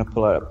Saints are going to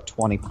put up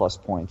 20-plus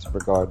points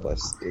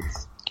regardless.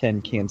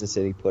 Can Kansas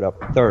City put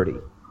up 30?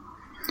 And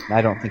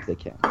I don't think they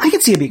can. I can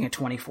see it being a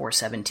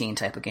 24-17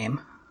 type of game.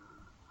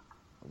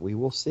 We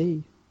will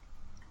see.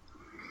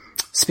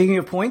 Speaking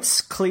of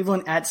points,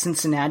 Cleveland at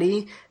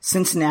Cincinnati.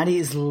 Cincinnati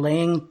is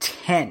laying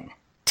 10.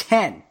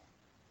 10.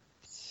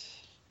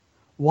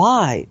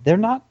 Why? They're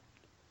not...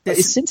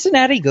 Is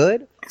Cincinnati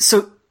good?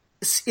 So,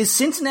 is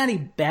Cincinnati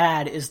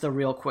bad is the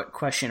real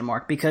question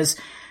mark, because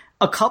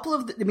a couple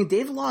of...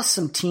 they've lost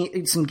some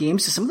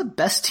games to some of the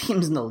best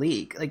teams in the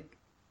league.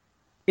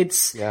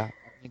 Yeah.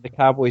 The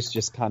Cowboys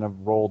just kind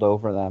of rolled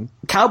over them.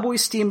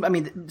 Cowboys team,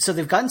 so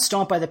they've gotten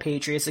stomped by the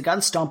Patriots. They've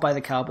gotten stomped by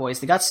the Cowboys.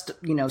 They got,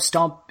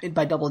 stomped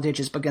by double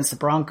digits against the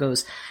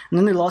Broncos. And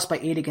then they lost by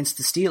 8 against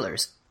the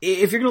Steelers.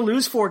 If you're going to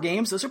lose 4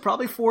 games, those are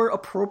probably 4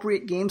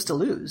 appropriate games to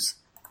lose.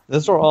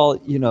 Those are all,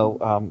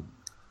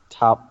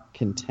 top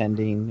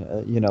contending,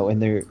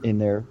 in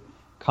their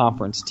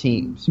conference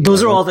teams.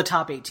 Those are all the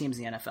top 8 teams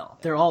in the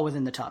NFL. They're all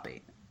within the top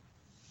 8.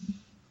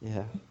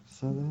 Yeah,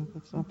 so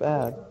that's not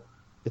bad.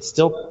 It's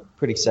still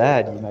pretty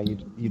sad.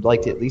 You'd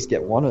like to at least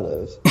get one of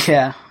those.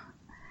 Yeah.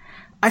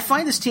 I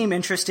find this team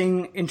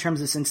interesting in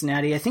terms of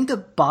Cincinnati. I think the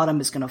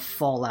bottom is going to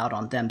fall out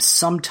on them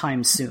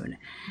sometime soon.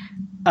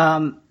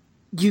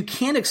 You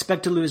can't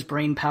expect to lose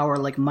brain power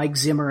like Mike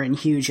Zimmer and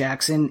Hugh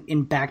Jackson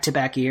in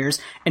back-to-back years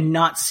and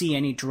not see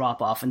any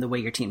drop-off in the way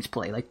your teams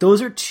play.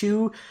 Those are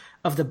 2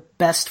 of the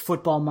best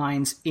football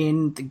minds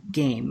in the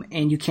game,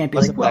 and you can't be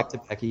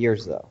back-to-back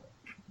years, though.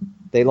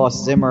 They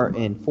lost Zimmer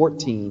in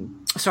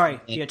 14. Sorry,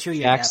 2 years.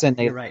 Jackson,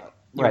 you're right.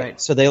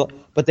 Right. So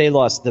they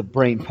lost the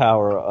brain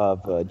power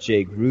of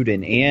Jay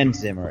Gruden and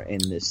Zimmer in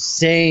the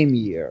same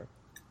year,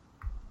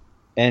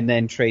 and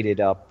then traded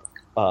up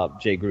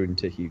Jay Gruden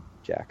to Hugh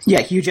Jackson.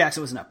 Yeah, Hugh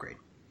Jackson was an upgrade.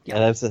 Yeah,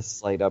 that was a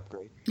slight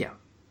upgrade. Yeah.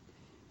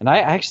 And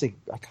I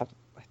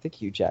think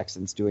Hugh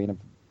Jackson's doing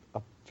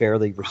a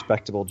fairly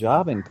respectable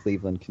job in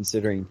Cleveland,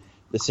 considering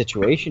the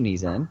situation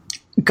he's in.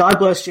 God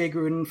bless Jay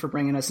Gruden for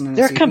bringing us an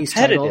They're NFC East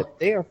title. competitive.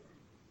 They are.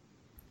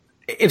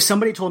 If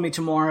somebody told me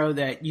tomorrow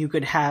that you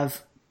could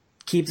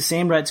keep the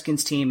same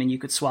Redskins team and you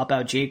could swap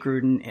out Jay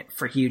Gruden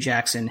for Hugh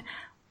Jackson,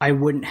 I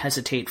wouldn't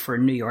hesitate for a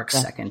New York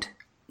second.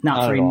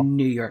 Not for a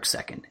New York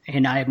second.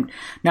 And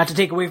not to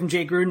take away from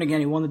Jay Gruden, again,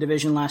 he won the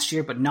division last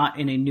year, but not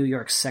in a New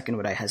York second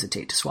would I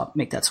hesitate to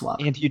make that swap.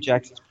 And Hugh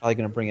Jackson's probably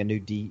going to bring a new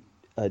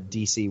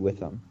DC with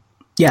him.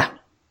 Yeah.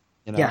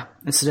 You know? Yeah.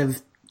 Instead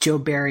of Joe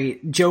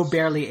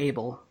Barely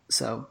Able.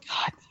 So.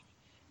 God.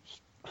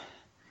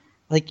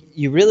 Like,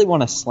 you really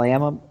want to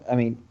slam him? I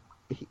mean,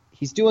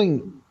 he's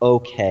doing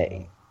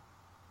okay.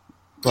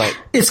 But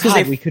it's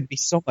because we could be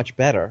so much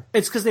better.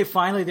 It's because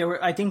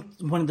I think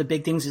one of the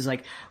big things is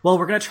like, well,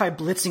 we're going to try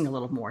blitzing a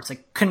little more. It's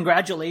like,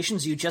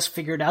 congratulations, you just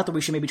figured out that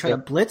we should maybe try to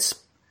blitz.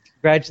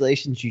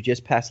 Congratulations, you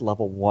just passed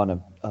level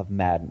 1 of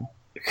Madden.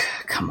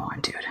 Come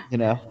on, dude. You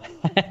know?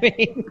 I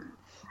mean,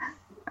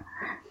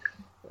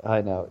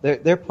 I know.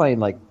 They're playing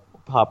like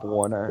Pop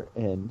Warner,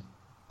 and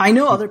I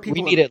know other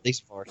people. We need at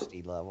least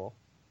varsity level.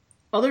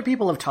 Other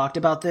people have talked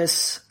about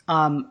this.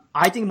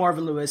 I think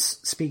Marvin Lewis,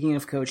 speaking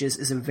of coaches,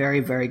 is a very,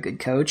 very good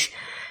coach.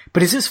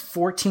 But it's his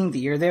 14th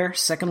year there,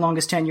 second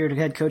longest tenured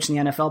head coach in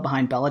the NFL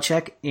behind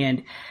Belichick.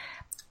 And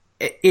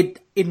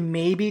it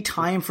may be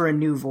time for a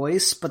new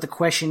voice, but the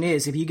question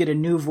is, if you get a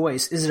new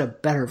voice, is it a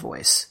better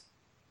voice?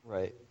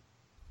 Right.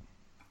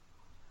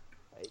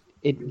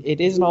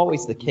 It isn't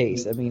always the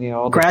case. I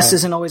mean, grass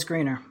isn't always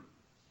greener.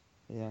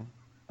 Yeah.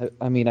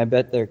 I mean, I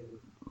bet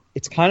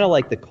it's kind of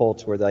like the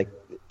Colts where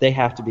they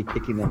have to be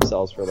kicking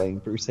themselves for letting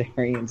Bruce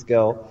Arians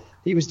go.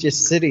 He was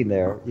just sitting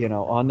there,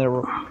 on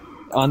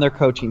their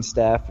coaching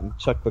staff, and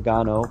Chuck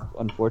Pagano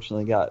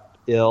unfortunately got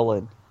ill,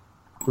 and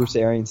Bruce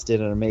Arians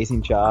did an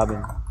amazing job,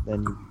 and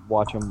then you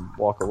watch him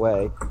walk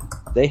away.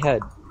 They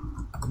had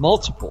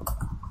multiple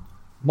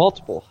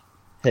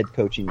head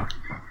coaching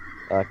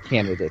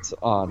candidates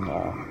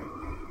on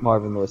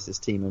Marvin Lewis's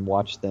team, and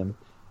watched them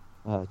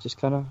just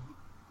kind of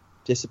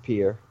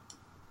disappear.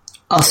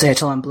 I'll say it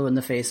till I'm blue in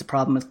the face. The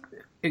problem with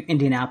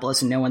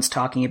Indianapolis, and no one's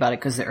talking about it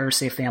because the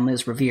Irsay family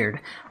is revered.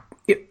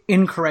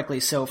 Incorrectly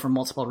so for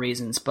multiple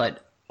reasons,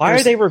 but... Why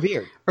are they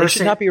revered? They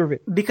should not be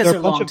revered. Because they're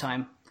long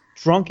time.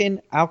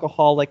 Drunken,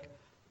 alcoholic,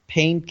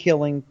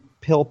 pain-killing,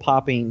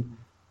 pill-popping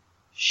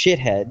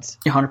shitheads.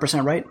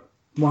 100% right.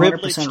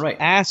 100% right.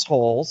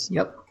 Assholes.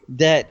 Yep.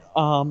 That,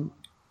 I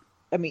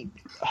mean,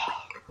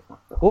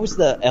 what was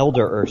the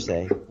elder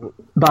Irsay?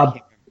 Bob.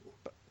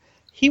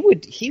 He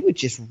would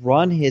just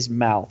run his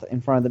mouth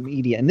in front of the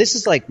media, and this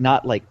is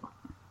not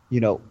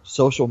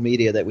social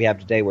media that we have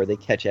today where they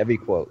catch every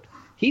quote.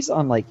 He's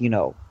on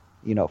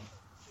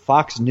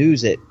Fox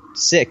News at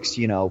 6,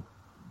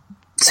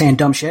 saying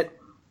dumb shit.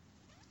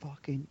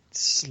 Fucking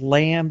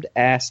slammed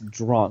ass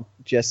drunk,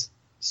 just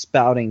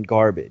spouting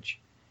garbage,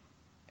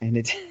 and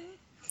it's.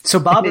 So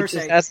Bob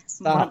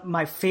Irsay,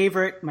 my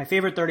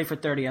favorite 30 for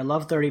 30. I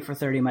love 30 for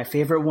 30. My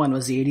favorite one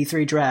was the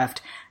 83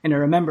 draft, and I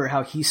remember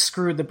how he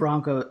screwed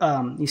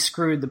the he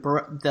screwed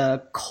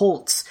the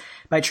Colts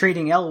by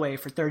trading Elway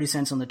for 30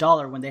 cents on the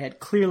dollar when they had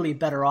clearly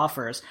better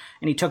offers,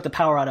 and he took the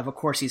power out of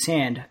Accorsi's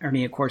hand.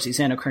 Ernie Accorsi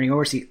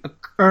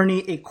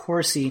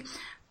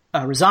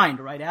resigned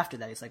right after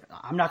that. He's like,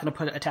 I'm not going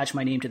to attach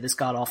my name to this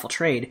god-awful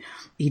trade.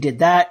 He did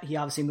that. He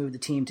obviously moved the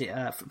team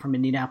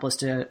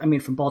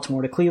from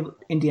Baltimore to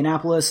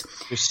Indianapolis.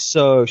 You're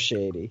so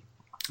shady.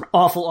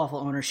 Awful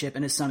ownership,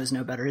 and his son is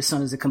no better. His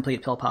son is a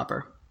complete pill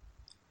popper.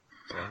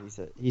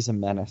 Yeah, he's a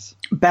menace.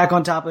 Back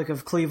on topic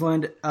of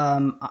Cleveland,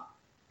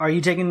 are you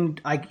taking?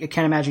 I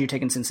can't imagine you're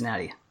taking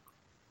Cincinnati.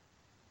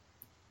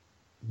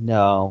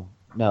 No,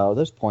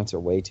 those points are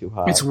way too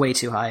high. It's way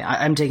too high.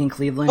 I'm taking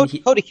Cleveland.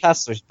 Cody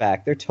Kessler's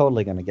back. They're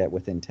totally going to get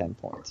within 10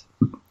 points.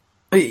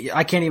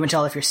 I can't even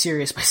tell if you're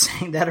serious by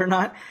saying that or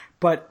not,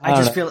 but I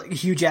just feel like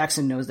Hugh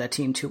Jackson knows that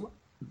team too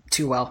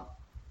well.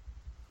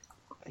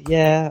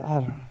 Yeah, I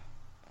don't know.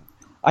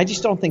 I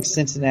just don't think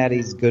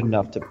Cincinnati's good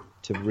enough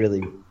to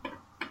really.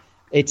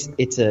 It's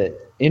a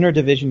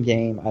interdivision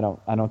game. I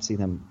don't see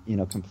them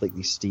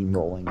completely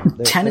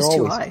steamrolling. 10 is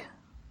too high.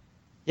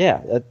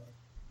 Yeah,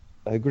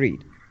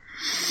 agreed.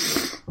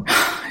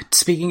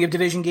 Speaking of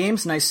division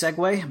games, nice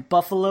segue.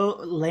 Buffalo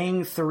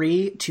laying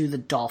 3 to the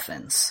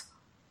Dolphins.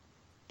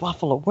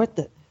 Buffalo,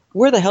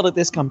 where the hell did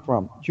this come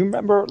from? Do you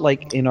remember,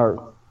 in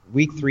our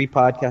Week 3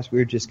 podcast, we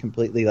were just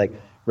completely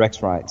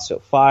Rex Ryan's so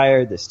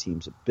fired, this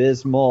team's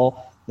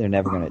abysmal, they're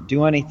never going to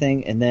do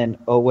anything, and then,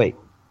 oh wait,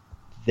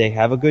 they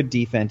have a good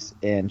defense,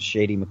 and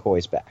Shady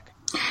McCoy's back.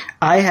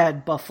 I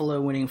had Buffalo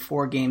winning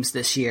 4 games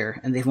this year,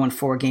 and they've won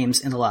 4 games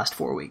in the last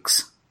 4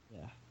 weeks.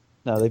 Yeah.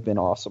 No, they've been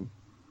awesome.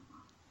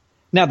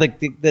 Now,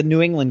 the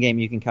New England game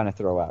you can kind of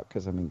throw out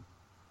because,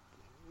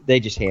 they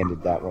just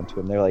handed that one to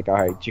him. They're like, all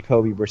right,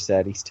 Jacoby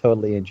Brissett, he's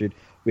totally injured.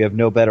 We have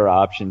no better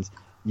options.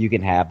 You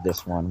can have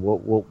this one.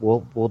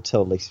 We'll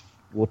totally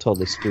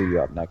screw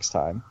you up next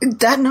time.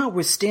 That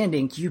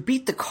notwithstanding, you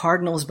beat the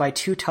Cardinals by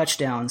 2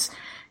 touchdowns.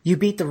 You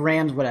beat the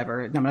Rams,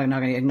 whatever. I'm not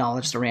going to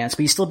acknowledge the Rams,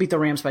 but you still beat the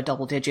Rams by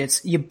double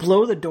digits. You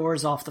blow the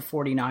doors off the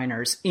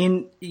 49ers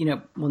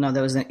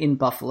that was in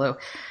Buffalo.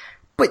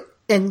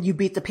 And you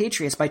beat the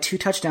Patriots by 2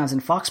 touchdowns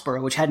in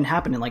Foxborough, which hadn't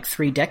happened in like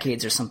 3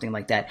 decades or something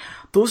like that.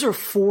 Those are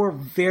 4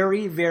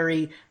 very,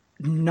 very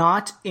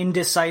not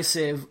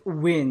indecisive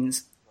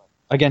wins.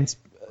 Against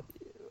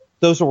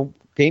those are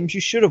games you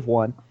should have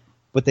won,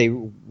 but they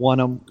won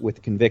them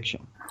with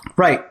conviction.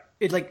 Right.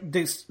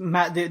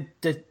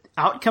 The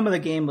outcome of the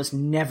game was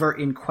never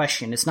in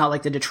question. It's not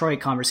like the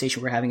Detroit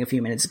conversation we were having a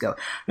few minutes ago.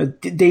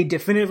 They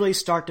definitively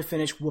start to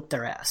finish whoop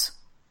their ass.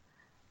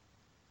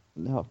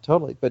 No,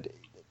 totally. But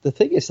the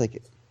thing is,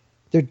 like,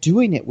 they're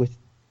doing it with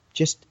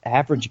just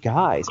average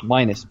guys,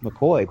 minus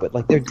McCoy. But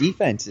like their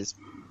defense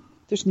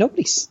there's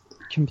nobody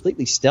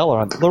completely stellar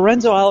on.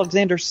 Lorenzo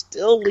Alexander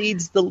still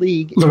leads the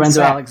league.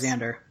 Lorenzo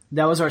Alexander.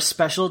 That was our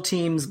special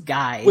teams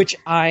guy. Which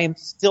I'm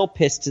still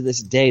pissed to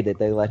this day that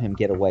they let him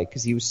get away,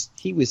 because he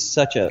was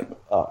such a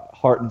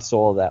heart and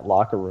soul of that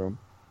locker room.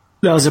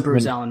 That was a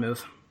Bruce Allen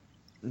move.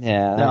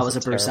 Yeah, that was a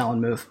Bruce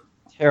Allen move.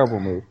 Terrible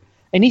move.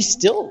 And he's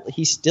still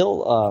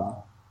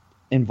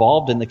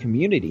involved in the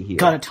community here.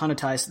 Got a ton of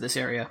ties to this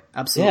area.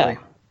 Absolutely.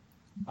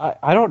 Yeah.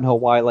 I don't know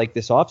why, like,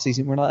 this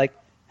offseason we're not like,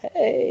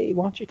 hey,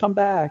 why don't you come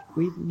back?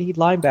 We need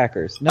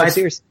linebackers. No,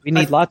 seriously, we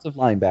need lots of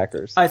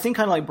linebackers. I think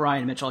kind of like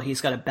Brian Mitchell,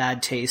 he's got a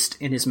bad taste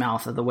in his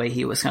mouth of the way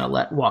he was kind of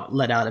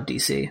let out of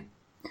D.C.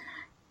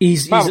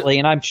 Probably,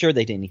 and I'm sure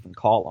they didn't even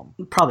call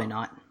him. Probably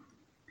not.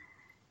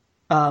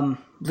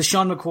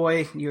 LeSean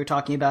McCoy, you were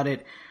talking about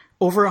it,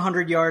 over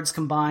 100 yards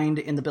combined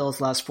in the Bills'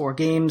 last 4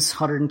 games,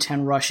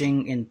 110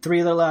 rushing in 3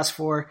 of their last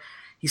 4.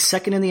 He's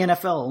second in the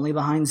NFL, only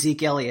behind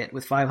Zeke Elliott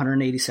with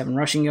 587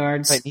 rushing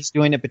yards. Right, he's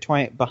doing it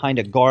behind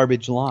a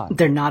garbage line.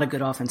 They're not a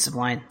good offensive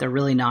line. They're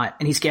really not.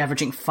 And he's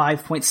averaging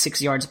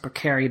 5.6 yards per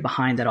carry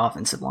behind that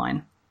offensive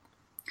line.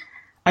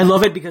 I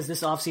love it because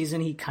this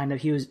offseason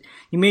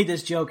he made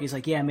this joke. He's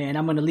like, yeah, man,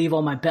 I'm going to leave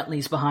all my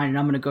Bentleys behind and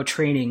I'm going to go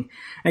training.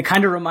 And it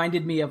kind of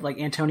reminded me of like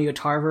Antonio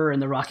Tarver in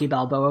the Rocky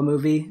Balboa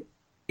movie,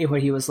 where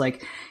he was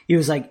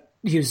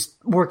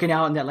working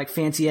out in that like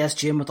fancy ass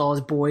gym with all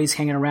his boys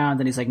hanging around.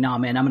 And he's like, nah,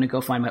 man, I'm going to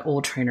go find my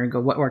old trainer and go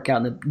work out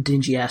in the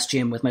dingy ass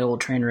gym with my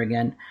old trainer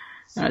again.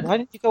 So why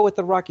didn't you go with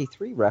the Rocky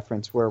 3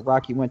 reference where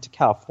Rocky went to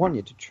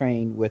California to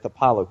train with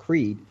Apollo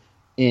Creed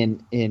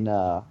in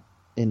the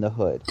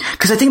hood?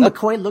 Because I think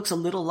McCoy looks a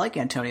little like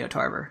Antonio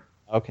Tarver.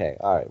 Okay.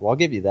 All right. Well, I'll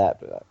give you that.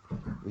 But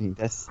I mean,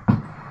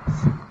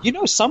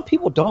 some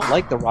people don't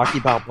like the Rocky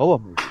Balboa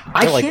movie.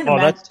 They're like, oh,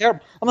 that's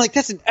terrible. I'm like,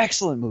 that's an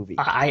excellent movie.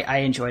 I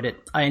enjoyed it.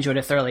 I enjoyed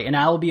it thoroughly. And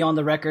I will be on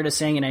the record as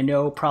saying, and I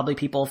know probably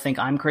people think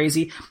I'm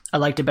crazy, I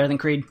liked it better than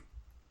Creed.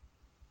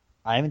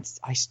 I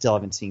still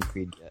haven't seen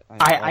Creed yet.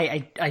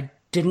 I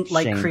didn't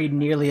like Creed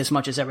nearly as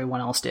much as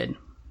everyone else did.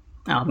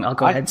 I'll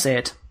go ahead and say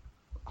it.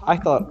 I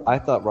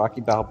thought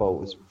Rocky Balboa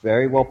was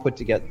very well put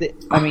together.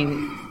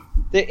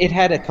 It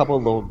had a couple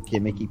of little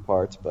gimmicky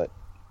parts, but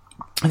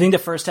I think the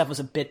first half was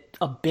a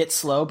bit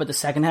slow, but the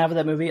second half of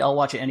that movie, I'll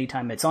watch it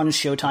anytime. It's on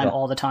Showtime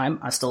all the time.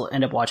 I still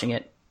end up watching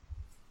it.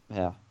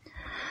 Yeah.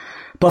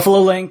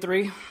 Buffalo laying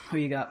 3. Who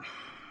you got?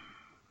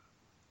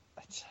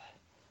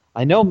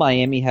 I know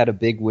Miami had a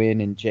big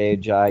win and Jay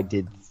Ajayi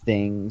did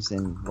things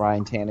and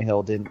Ryan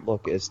Tannehill didn't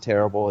look as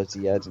terrible as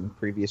he has in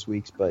previous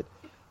weeks, but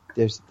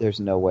there's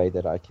no way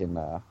that I can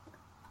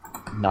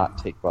not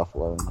take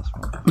Buffalo in this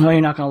one. No,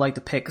 you're not going to like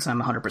the pick because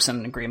I'm 100%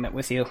 in agreement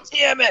with you.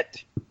 Damn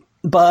it!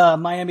 But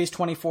Miami's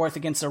 24th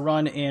against the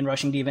run in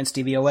rushing defense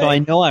DVOA. So I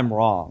know I'm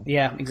wrong.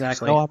 Yeah,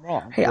 exactly. So I'm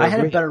wrong. Hey, I had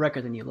a better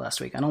record than you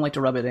last week. I don't like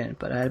to rub it in,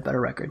 but I had a better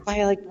record. I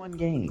had like 1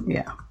 game.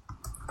 Yeah.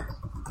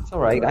 It's all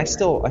right. I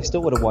still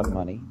would have won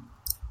money.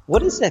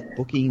 What is that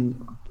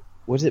booking?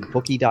 What is it,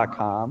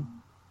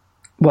 bookie.com?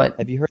 What?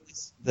 Have you heard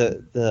this?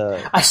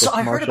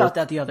 I heard about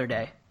that the other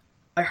day.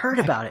 I heard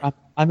about it.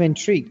 I'm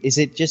intrigued. Is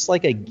it just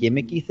like a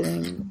gimmicky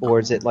thing, or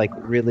is it like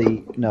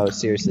really? No,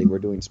 seriously, we're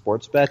doing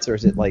sports bets, or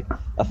is it like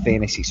a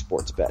fantasy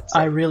sports bet?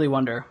 I really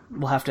wonder.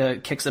 We'll have to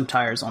kick some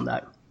tires on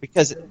that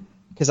because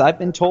I've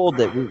been told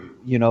that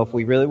if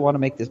we really want to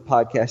make this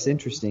podcast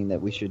interesting,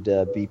 that we should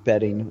be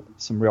betting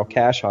some real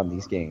cash on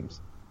these games.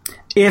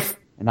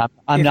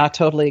 I'm not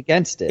totally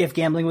against it. If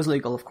gambling was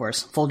legal, of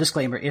course. Full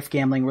disclaimer: if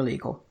gambling were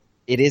legal,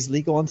 it is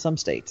legal in some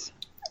states.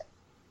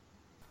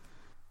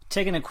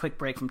 Taking a quick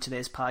break from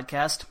today's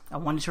podcast, I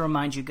wanted to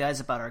remind you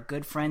guys about our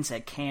good friends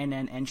at K&N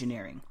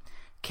Engineering.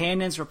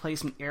 K&N's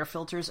replacement air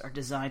filters are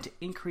designed to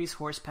increase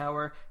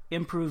horsepower,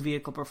 improve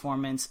vehicle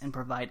performance, and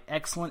provide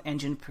excellent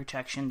engine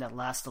protection that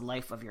lasts the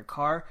life of your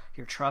car,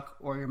 your truck,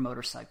 or your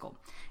motorcycle.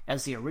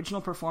 As the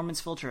original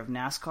performance filter of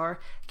NASCAR,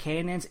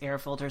 K&N's air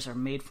filters are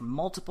made from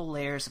multiple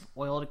layers of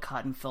oiled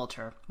cotton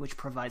filter, which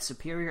provides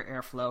superior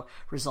airflow,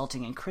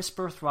 resulting in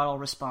crisper throttle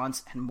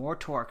response and more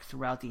torque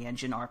throughout the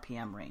engine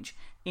RPM range,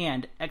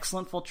 and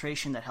excellent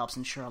filtration that helps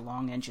ensure a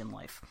long engine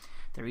life.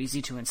 They're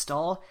easy to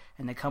install,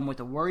 and they come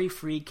with a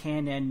worry-free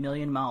K&N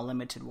million-mile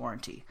limited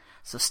warranty.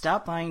 So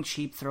stop buying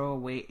cheap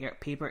throwaway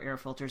paper air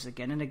filters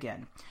again and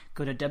again.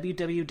 Go to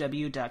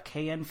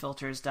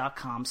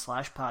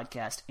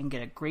www.knfilters.com/podcast and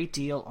get a great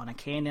deal on a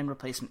K&N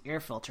replacement air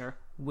filter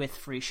with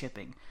free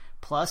shipping.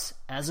 Plus,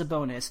 as a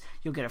bonus,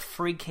 you'll get a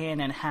free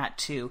K&N hat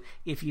too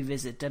if you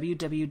visit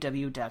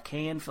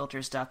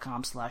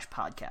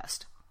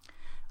www.knfilters.com/podcast.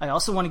 I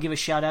also want to give a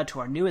shout out to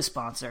our newest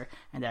sponsor,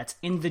 and that's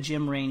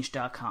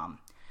InTheGymRange.com.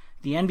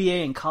 The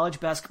NBA and college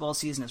basketball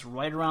season is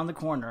right around the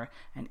corner,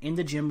 and In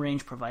the Gym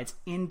Range provides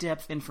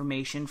in-depth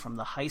information from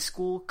the high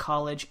school,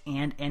 college,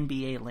 and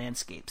NBA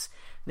landscapes.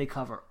 They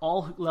cover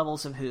all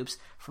levels of hoops,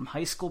 from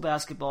high school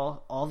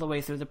basketball all the way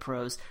through the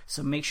pros,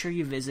 so make sure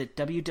you visit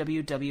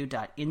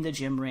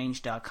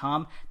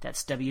www.inthegymrange.com.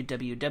 That's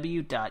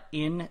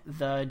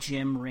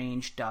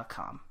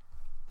www.inthegymrange.com.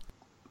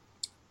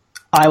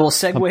 I will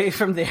segue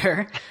from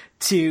there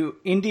to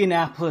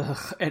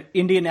Indianapolis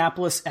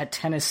at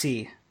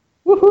Tennessee.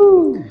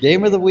 Woohoo!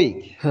 Game of the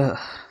week.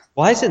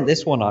 Why isn't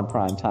this one on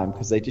primetime?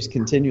 Because they just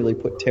continually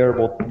put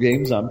terrible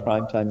games on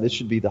primetime. This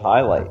should be the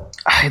highlight.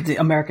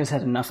 America's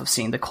had enough of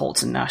seeing the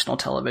Colts in national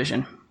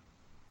television.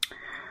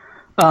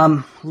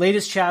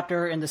 Latest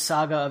chapter in the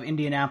saga of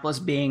Indianapolis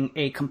being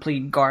a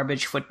complete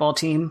garbage football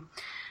team.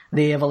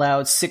 They have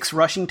allowed 6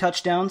 rushing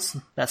touchdowns.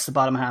 That's the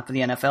bottom half of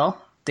the NFL.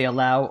 They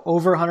allow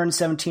over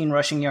 117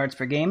 rushing yards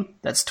per game.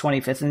 That's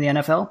 25th in the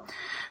NFL.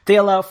 They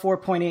allow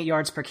 4.8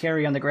 yards per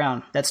carry on the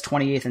ground. That's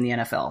 28th in the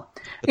NFL.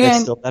 But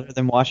that's still better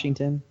than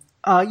Washington?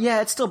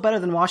 Yeah, it's still better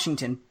than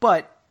Washington.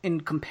 But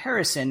in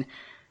comparison,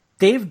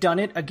 they've done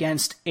it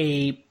against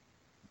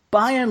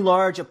by and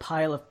large, a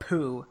pile of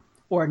poo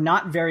or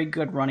not very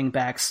good running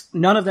backs.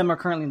 None of them are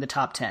currently in the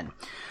top 10.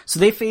 So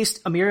they faced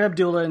Amir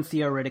Abdullah and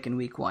Theo Riddick in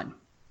week 1.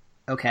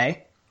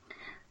 Okay?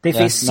 They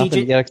faced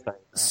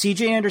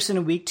CJ Anderson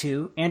in week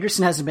 2.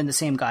 Anderson hasn't been the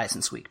same guy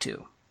since week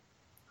 2.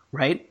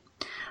 Right?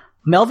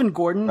 Melvin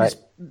Gordon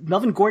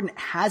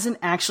hasn't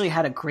actually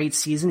had a great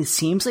season. It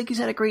seems like he's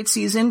had a great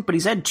season, but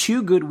he's had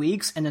 2 good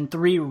weeks and then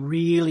 3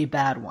 really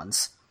bad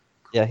ones.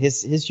 Yeah,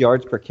 his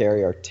yards per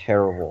carry are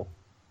terrible.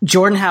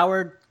 Jordan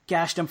Howard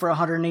gashed him for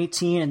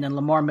 118, and then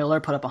Lamar Miller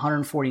put up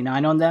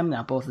 149 on them.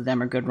 Now, both of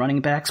them are good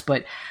running backs,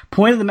 but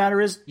point of the matter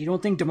is, you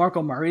don't think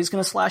DeMarco Murray is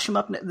going to slash him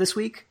up this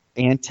week?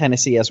 And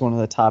Tennessee has one of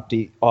the top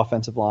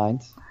offensive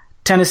lines.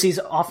 Tennessee's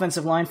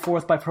offensive line,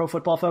 4th by Pro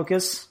Football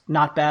Focus.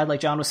 Not bad, like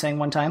John was saying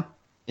one time.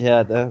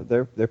 Yeah,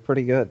 they're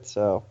pretty good.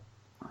 So,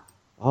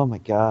 oh my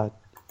God,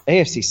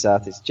 AFC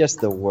South is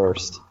just the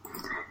worst.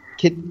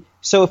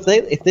 So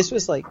if this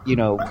was like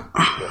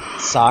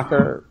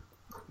soccer,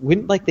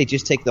 wouldn't they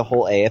just take the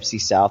whole AFC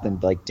South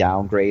and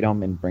downgrade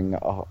them and bring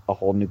a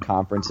whole new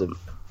conference of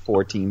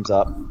 4 teams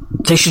up?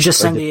 They should just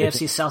send the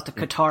AFC South to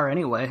Qatar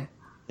anyway.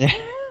 Yeah.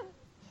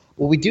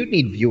 Well, we do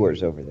need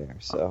viewers over there,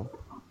 so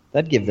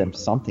that'd give them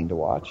something to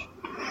watch.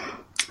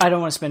 I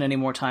don't want to spend any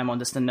more time on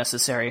this than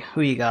necessary.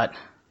 Who you got?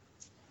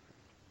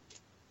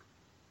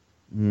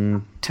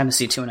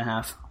 Tennessee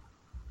 2.5.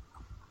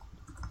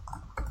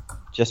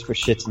 Just for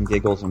shits and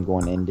giggles, I'm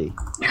going Indy.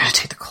 You're gonna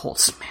take the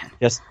Colts, man.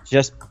 Just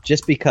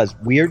because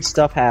weird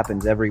stuff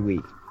happens every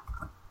week.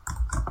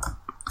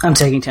 I'm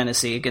taking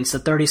Tennessee against the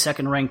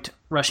 32nd ranked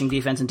rushing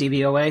defense in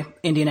DVOA.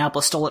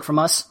 Indianapolis stole it from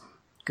us.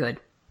 Good.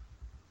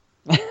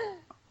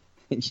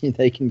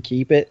 They can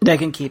keep it. They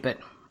can keep it.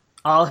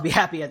 I'll be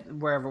happy at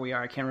wherever we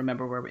are. I can't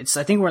remember where it's.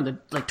 I think we're in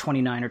the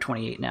 29 or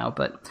 28 now,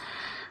 but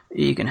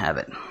you can have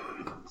it.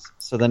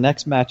 So the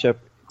next matchup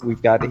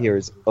we've got here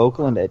is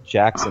Oakland at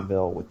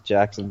Jacksonville, with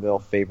Jacksonville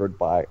favored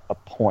by a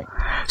point.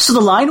 So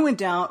the line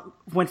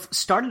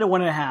started at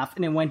 1.5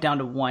 and it went down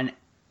to 1.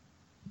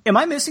 Am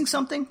I missing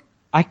something?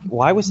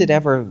 Why was it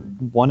ever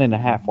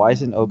 1.5? Why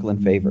isn't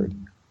Oakland favored?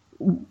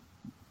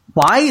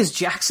 Why is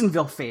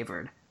Jacksonville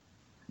favored?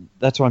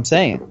 That's what I'm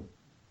saying.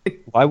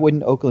 Why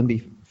wouldn't Oakland be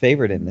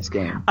favored in this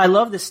game? I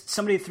love this.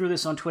 Somebody threw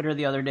this on Twitter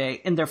the other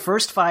day. In their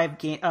first five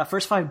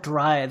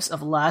drives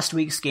of last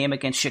week's game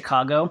against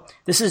Chicago,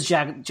 this is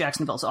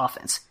Jacksonville's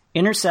offense: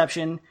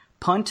 interception,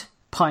 punt,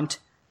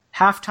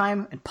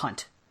 halftime, and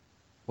punt.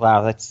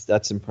 Wow,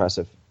 that's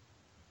impressive.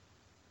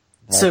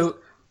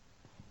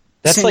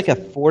 That's like a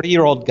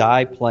 40-year-old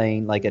guy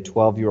playing like a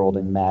 12-year-old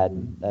in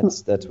Madden.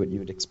 That's what you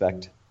would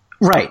expect.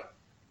 Right.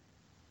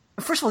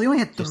 First of all, they only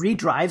had 3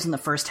 drives in the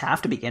first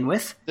half to begin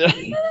with.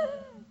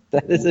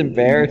 That is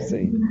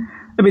embarrassing.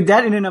 I mean,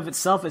 that in and of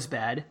itself is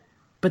bad.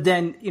 But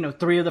then,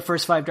 3 of the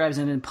first 5 drives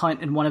and then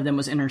punt, and one of them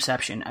was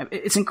interception.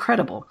 It's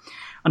incredible.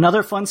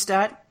 Another fun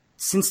stat,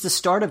 since the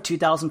start of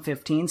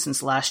 2015,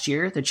 since last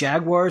year, the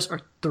Jaguars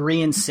are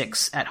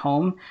 3-6 at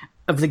home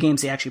of the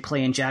games they actually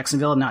play in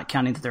Jacksonville, not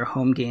counting that they're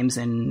home games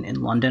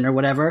in London or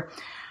whatever.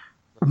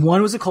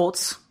 One was the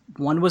Colts,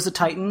 one was the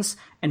Titans,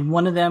 and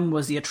one of them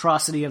was the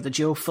atrocity of the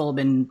Joe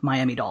Philbin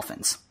Miami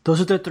Dolphins.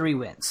 Those are the 3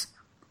 wins.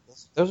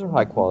 Those are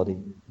high quality.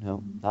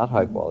 No, not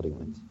high quality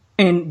wins.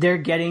 And they're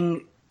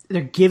giving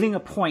a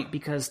point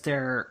because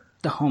they're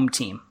the home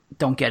team.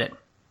 Don't get it.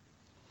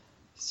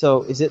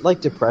 So is it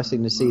like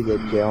depressing to see that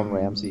Jalen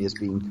Ramsey is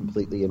being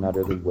completely and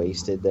utterly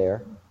wasted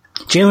there?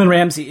 Jalen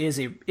Ramsey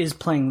is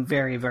playing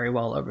very, very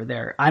well over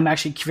there. I'm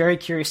actually very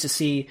curious to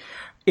see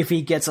if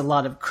he gets a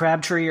lot of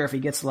Crabtree or if he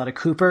gets a lot of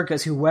Cooper,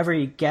 because whoever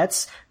he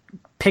gets,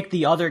 pick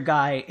the other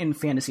guy in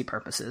fantasy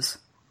purposes.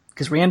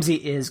 Because Ramsey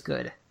is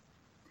good.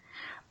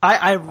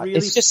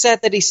 It's just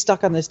sad that he's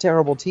stuck on this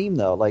terrible team,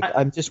 though. Like,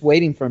 I'm just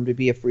waiting for him to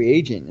be a free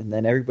agent, and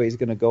then everybody's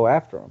going to go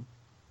after him.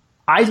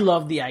 I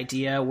love the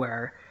idea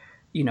where,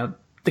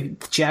 the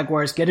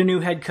Jaguars get a new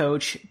head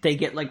coach, they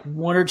get like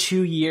 1 or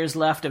 2 years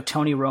left of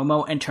Tony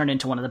Romo and turn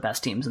into one of the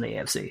best teams in the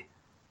AFC.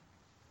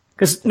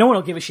 Because no one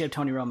will give a shit if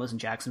Tony Romo's in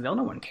Jacksonville.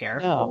 No one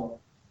cares. No.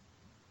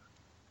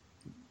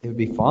 It would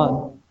be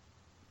fun.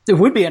 It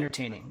would be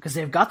entertaining because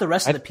they've got the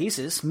rest of the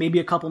pieces, maybe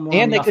a couple more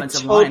on the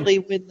offensive line. And they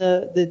could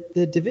totally win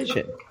the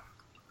division.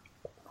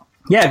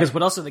 Yeah, because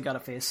what else have they got to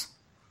face?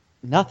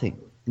 Nothing.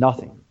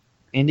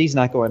 Indy's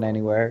not going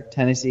anywhere.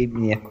 Tennessee,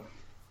 yeah.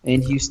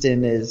 And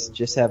Houston has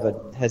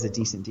a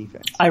decent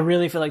defense. I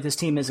really feel like this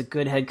team is a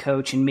good head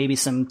coach and maybe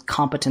some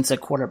competence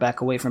at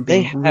quarterback away from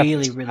being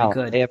really, really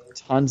good. They have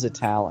tons of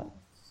talent.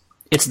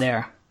 It's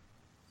there.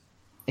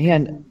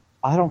 And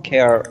I don't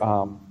care.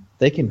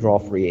 They can draw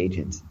free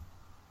agents.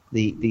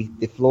 The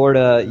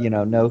Florida,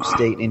 no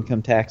state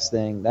income tax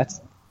thing, that's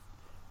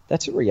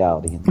a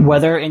reality.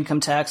 Weather,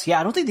 income tax.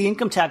 Yeah, I don't think the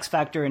income tax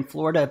factor in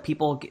Florida,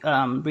 people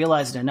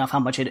realize it enough how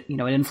much it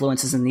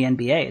influences in the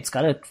NBA. It's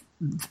got to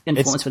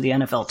influence for the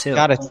NFL too. It's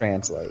got to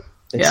translate.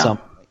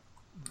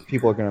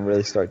 People are going to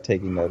really start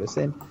taking notice.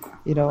 And,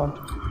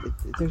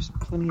 there's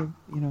plenty of,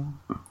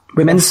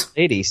 women's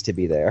ladies to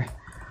be there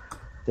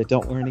that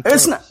don't wear any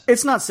clothes.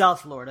 It's not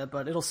South Florida,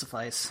 but it'll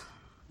suffice.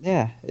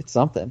 Yeah, it's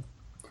something.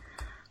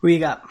 Who you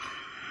got?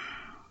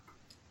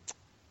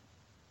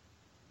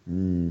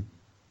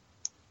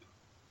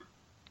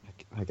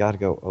 I got to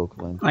go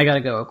Oakland. I got to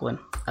go Oakland.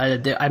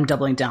 I'm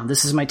doubling down.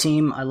 This is my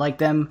team. I like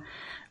them.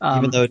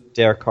 Even though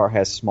Derek Carr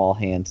has small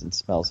hands and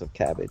smells of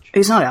cabbage.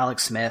 He's not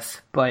Alex Smith,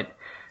 but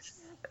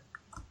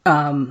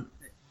that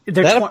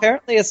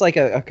apparently is like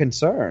a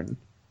concern.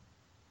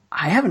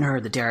 I haven't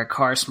heard the Derek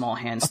Carr small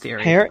hands theory.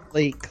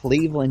 Apparently,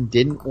 Cleveland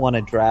didn't want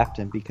to draft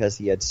him because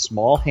he had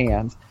small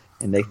hands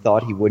and they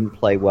thought he wouldn't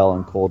play well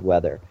in cold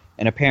weather.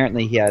 And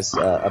apparently he has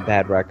a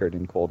bad record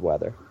in cold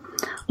weather.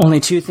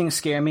 Only 2 things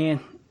scare me.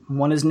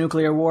 One is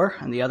nuclear war,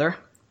 and the other,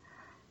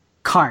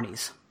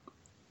 carnies.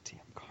 Damn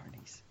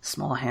carnies.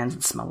 Small hands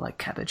and smell like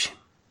cabbage.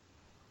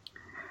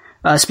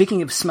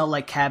 Speaking of smell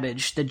like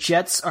cabbage, the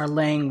Jets are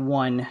laying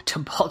 1 to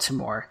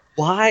Baltimore.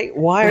 Why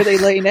are they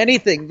laying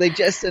anything? They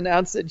just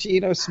announced that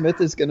Geno Smith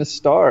is going to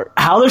start.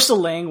 How they're still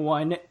laying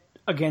 1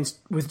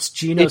 with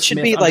Geno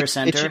Smith under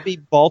center? It should be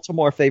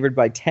Baltimore favored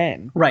by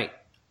 10. Right.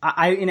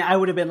 I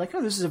would have been like,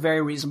 this is a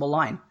very reasonable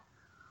line.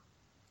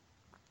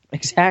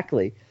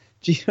 Exactly.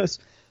 Geno's.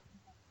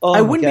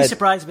 I wouldn't be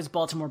surprised if it's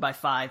Baltimore by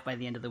 5 by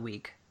the end of the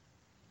week.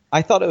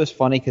 I thought it was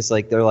funny because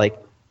they're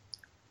like,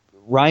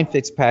 Ryan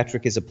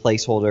Fitzpatrick is a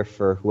placeholder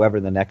for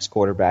whoever the next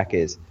quarterback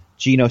is.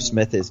 Geno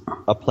Smith is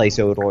a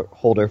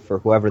placeholder for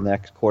whoever the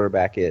next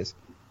quarterback is.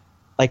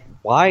 Like,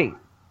 why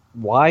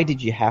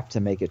did you have to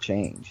make a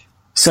change?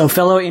 So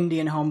fellow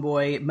Indian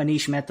homeboy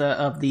Manish Mehta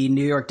of the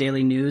New York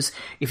Daily News,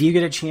 if you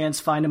get a chance,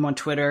 find him on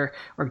Twitter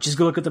or just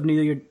go look at the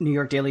New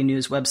York Daily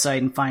News website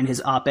and find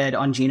his op-ed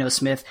on Geno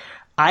Smith.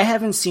 I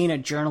haven't seen a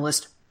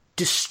journalist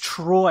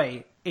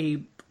destroy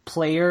a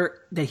player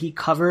that he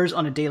covers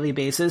on a daily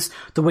basis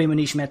the way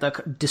Manish Mehta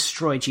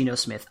destroyed Geno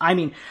Smith. I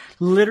mean,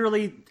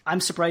 literally,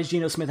 I'm surprised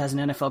Geno Smith has an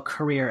NFL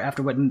career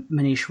after what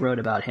Manish wrote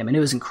about him, and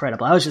it was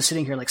incredible. I was just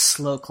sitting here like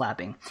slow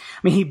clapping. I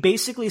mean, he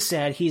basically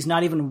said he's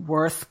not even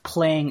worth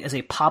playing as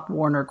a Pop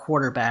Warner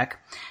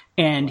quarterback,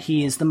 and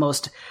he is the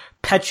most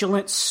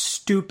petulant,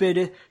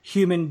 stupid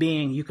human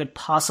being you could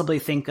possibly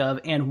think of,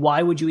 and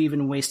why would you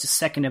even waste a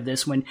second of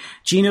this when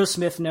Geno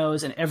Smith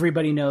knows and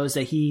everybody knows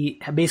that he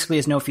basically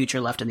has no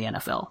future left in the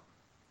NFL?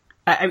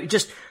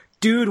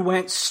 Dude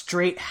went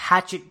straight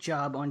hatchet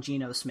job on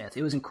Geno Smith.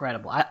 It was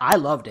incredible. I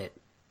loved it.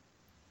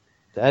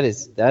 That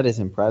is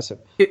impressive.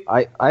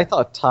 I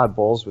thought Todd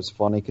Bowles was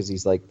funny because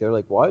they're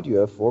like, why do you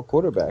have 4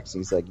 quarterbacks?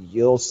 He's like,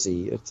 you'll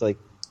see. It's like,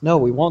 no,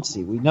 we won't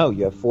see. We know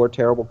you have 4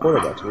 terrible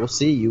quarterbacks. We'll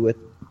see you with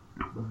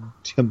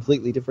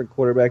completely different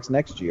quarterbacks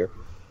next year.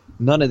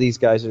 None of these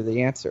guys are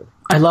the answer.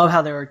 I love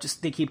how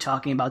they keep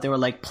talking about, they were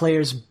like,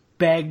 players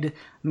begged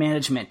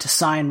management to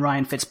sign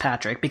Ryan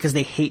Fitzpatrick because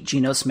they hate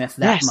Geno Smith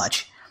that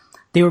much.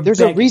 There's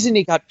a reason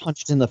he got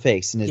punched in the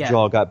face and his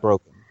jaw got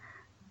broken.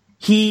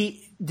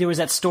 There was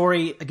that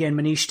story, again,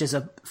 Manish does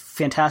a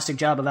fantastic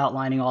job of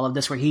outlining all of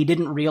this, where he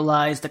didn't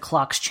realize the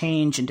clocks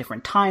change in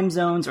different time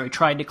zones, or he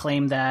tried to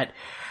claim that.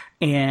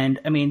 And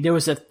I mean, there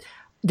was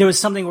there was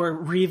something where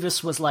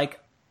Revis was like,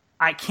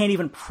 I can't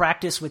even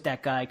practice with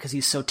that guy because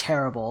he's so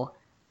terrible.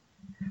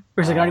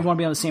 Or he's like, I don't even want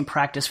to be on the same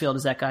practice field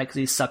as that guy because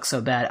he sucks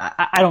so bad.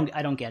 I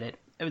don't get it.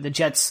 The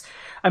Jets,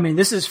 I mean,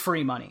 this is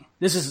free money.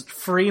 This is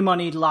free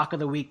money, lock of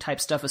the week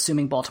type stuff,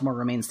 assuming Baltimore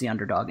remains the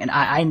underdog. And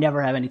I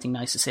never have anything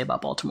nice to say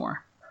about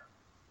Baltimore.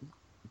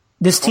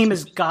 This team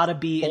has got to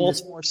be in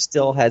this. Baltimore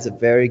still has a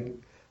very,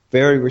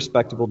 very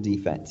respectable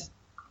defense.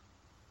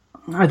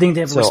 I think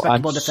they have a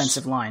respectable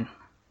defensive line.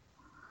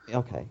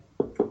 Okay.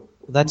 Well,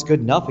 that's good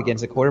enough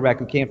against a quarterback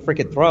who can't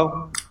frickin'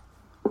 throw.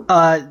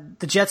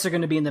 The Jets are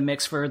going to be in the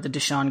mix for the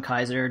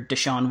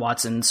Deshaun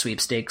Watson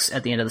sweepstakes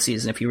at the end of the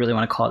season, if you really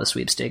want to call it a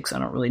sweepstakes. I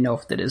don't really know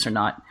if it is or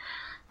not.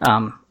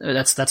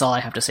 That's all I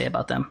have to say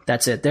about them.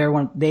 That's it.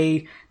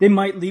 They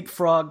might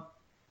leapfrog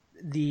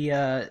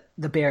the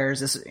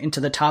Bears into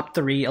the top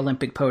 3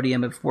 Olympic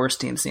podium of worst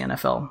teams in the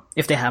NFL,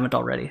 if they haven't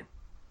already.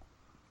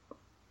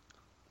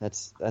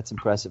 That's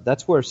impressive.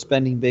 That's where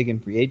spending big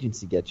in free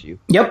agency gets you.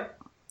 Yep.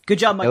 Good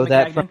job, Mike Know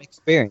that McCagnon. from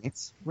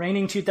experience.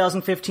 Reigning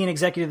 2015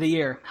 Executive of the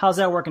Year. How's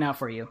that working out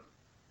for you?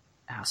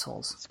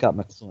 Assholes. Scott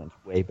McCloughan's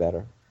way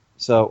better.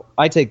 So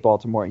I take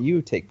Baltimore.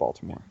 You take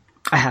Baltimore.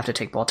 I have to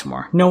take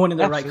Baltimore. No one in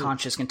their right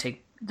conscience can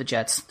take the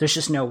Jets. There's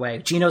just no way.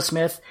 Geno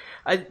Smith,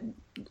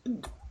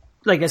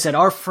 like I said,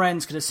 our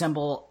friends could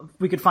assemble.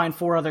 We could find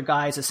 4 other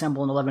guys,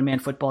 assemble an 11-man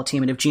football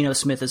team, and if Geno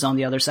Smith is on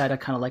the other side, I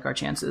kind of like our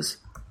chances.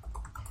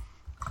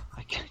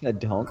 I kind of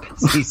don't,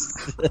 because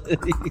he's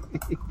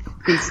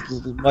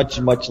much,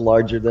 much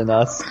larger than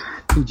us.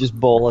 He'd just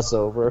bowl us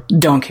over.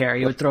 Don't care.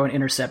 He would throw an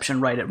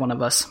interception right at one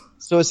of us.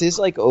 So is his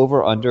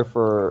over-under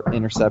for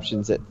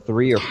interceptions at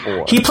 3 or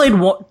 4? He played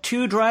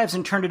 2 drives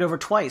and turned it over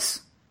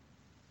twice.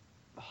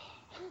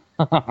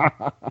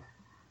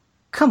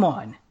 Come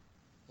on.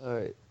 All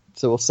right.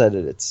 So we'll set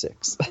it at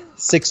 6.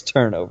 6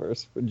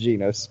 turnovers for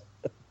Geno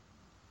Smith.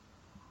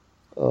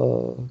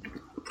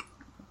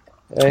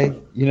 Hey,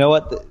 you know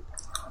what?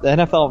 The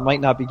NFL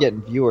might not be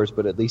getting viewers,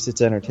 but at least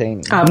it's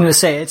entertaining. I'm going to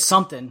say it's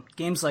something.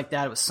 Games like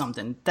that, it was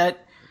something.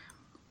 That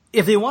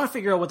if they want to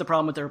figure out what the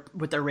problem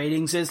with their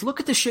ratings is, look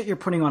at the shit you're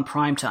putting on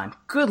primetime.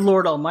 Good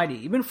Lord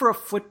Almighty! Even for a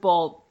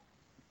football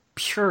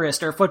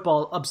purist or a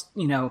football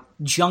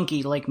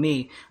junkie like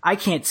me, I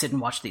can't sit and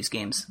watch these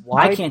games.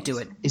 I can't do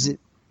it.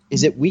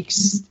 Is it week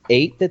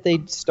 8 that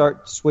they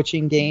start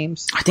switching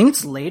games? I think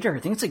it's later. I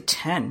think it's like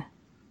 10.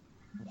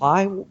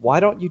 Why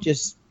don't you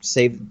just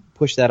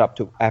push that up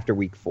to after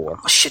week 4?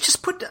 Oh, shit,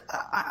 just put.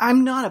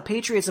 I'm not a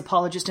Patriots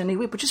apologist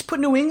anyway, but just put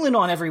New England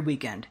on every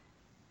weekend.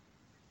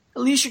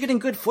 At least you're getting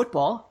good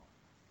football.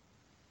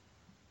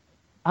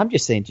 I'm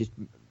just saying, just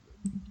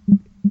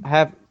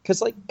have,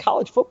 because like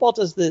college football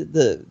does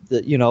the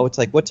it's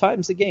like, what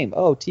time's the game?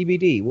 Oh,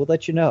 TBD. We'll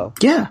let you know.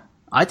 Yeah,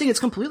 I think it's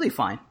completely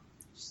fine.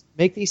 Just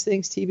make these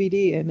things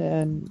TBD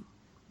and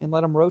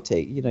let them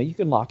rotate. You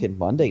can lock in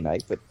Monday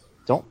night, but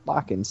don't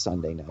lock in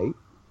Sunday night.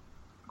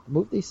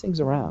 Move these things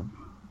around.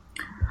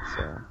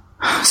 So.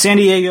 San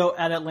Diego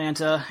at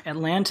Atlanta.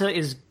 Atlanta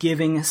is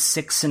giving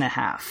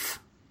 6.5.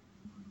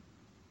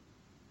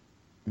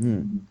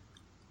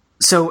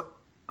 So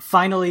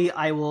finally,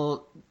 I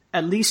will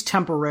at least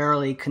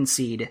temporarily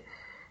concede.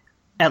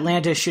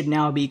 Atlanta should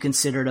now be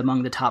considered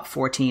among the top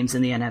 4 teams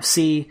in the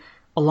NFC,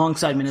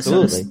 alongside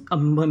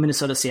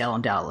Minnesota, Seattle,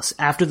 and Dallas.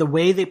 After the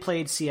way they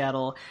played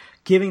Seattle,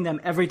 giving them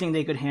everything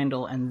they could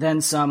handle, and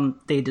then some,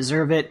 they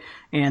deserve it.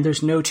 And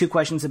there's no 2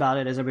 questions about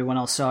it, as everyone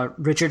else saw.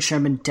 Richard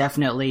Sherman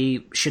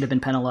definitely should have been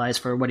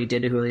penalized for what he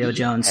did to Julio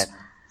Jones.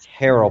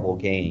 Terrible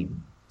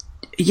game.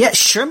 Yeah,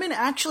 Sherman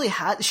actually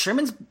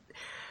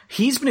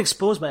he's been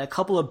exposed by a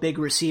couple of big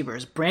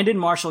receivers. Brandon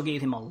Marshall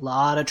gave him a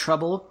lot of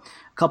trouble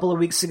a couple of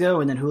weeks ago,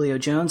 and then Julio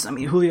Jones. I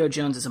mean, Julio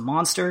Jones is a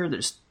monster.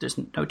 There's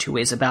no 2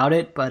 ways about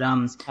it. But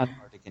it's kind of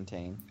hard to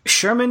contain.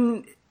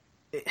 Sherman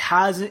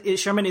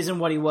isn't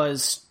what he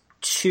was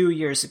 2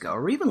 years ago,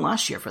 or even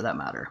last year for that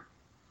matter.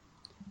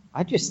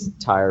 I'm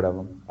just tired of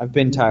him. I've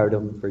been tired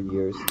of him for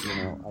years. He's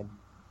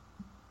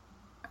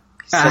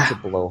such a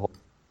blowhole.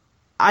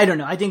 I don't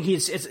know. I think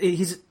he's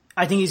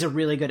a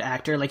really good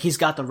actor. Like, he's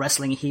got the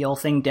wrestling heel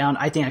thing down.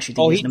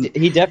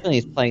 He definitely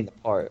is playing the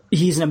part.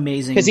 He's an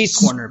amazing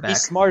cornerback.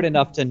 He's smart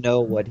enough to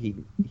know what he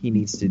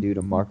needs to do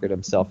to market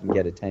himself and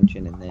get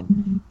attention, and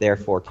then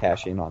therefore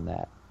cash in on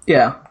that.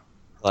 Yeah.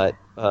 But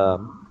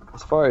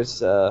as far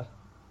as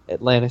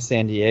Atlanta,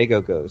 San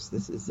Diego goes,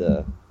 this is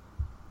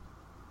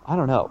I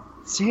don't know.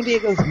 San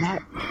Diego's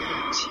not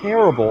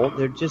terrible.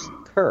 They're just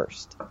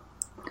cursed.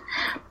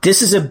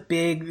 This is a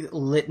big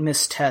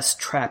litmus test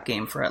trap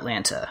game for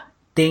Atlanta.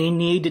 They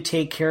need to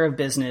take care of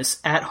business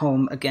at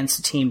home against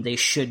a team they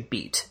should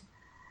beat.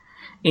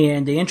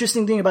 And the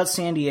interesting thing about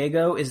San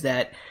Diego is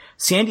that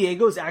San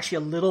Diego is actually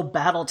a little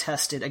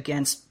battle-tested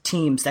against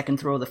teams that can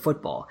throw the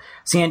football.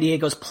 San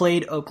Diego's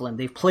played Oakland.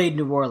 They've played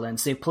New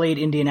Orleans. They've played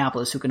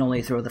Indianapolis, who can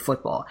only throw the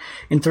football.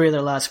 In 3 of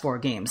their last 4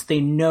 games,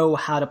 they know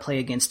how to play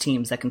against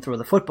teams that can throw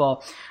the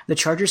football. The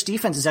Chargers'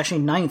 defense is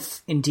actually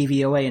 9th in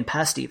DVOA in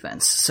pass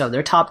defense. So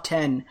they're top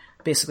 10,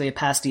 basically, a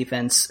pass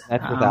defense.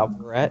 That's without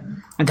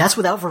Verrett? And that's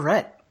without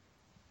Verrett.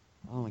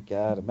 Oh my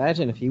God!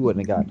 Imagine if he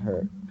wouldn't have gotten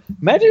hurt.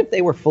 Imagine if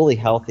they were fully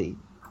healthy.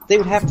 They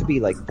would have to be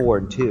like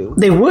 4-2.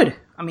 They would.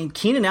 I mean,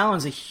 Keenan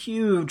Allen's a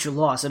huge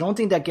loss. I don't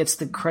think that gets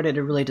the credit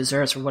it really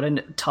deserves for what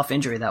a tough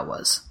injury that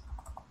was.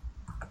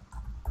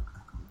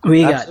 Who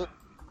you got?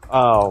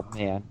 Oh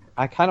man,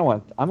 I kind of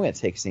want. I'm going to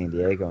take San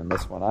Diego in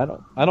this one.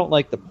 I don't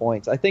like the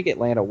points. I think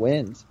Atlanta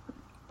wins,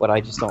 but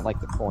I just don't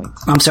like the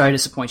points. I'm sorry to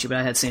disappoint you, but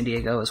I had San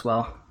Diego as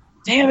well.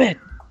 Damn it!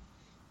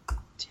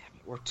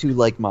 We're too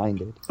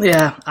like-minded.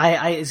 Yeah,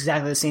 I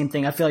exactly the same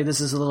thing. I feel like this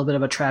is a little bit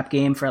of a trap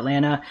game for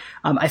Atlanta.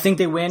 I think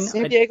they win.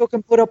 San Diego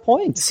can put up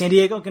points. San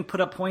Diego can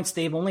put up points.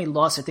 They've only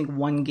lost, I think,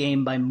 one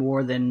game by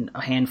more than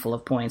a handful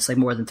of points, like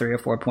more than 3 or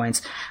 4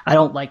 points. I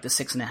don't like the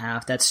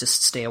 6.5. That's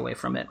just stay away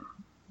from it.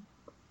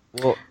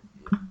 Well,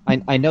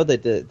 I know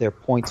that their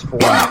points for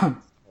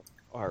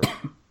are,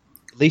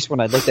 at least when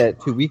I looked at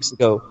it 2 weeks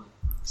ago,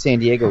 San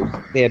Diego,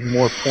 they had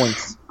more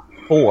points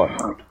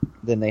for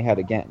than they had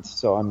against.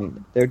 So, I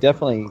mean, they're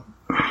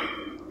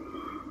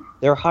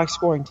a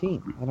high-scoring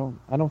team.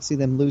 I don't see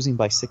them losing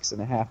by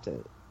 6.5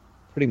 to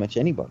pretty much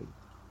anybody.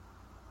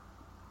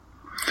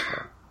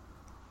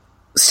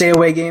 Stay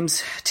away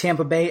games,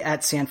 Tampa Bay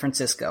at San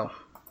Francisco.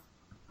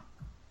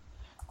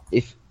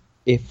 If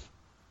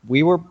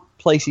we were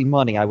placing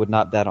money, I would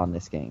not bet on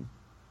this game.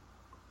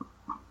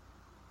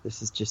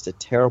 This is just a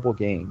terrible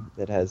game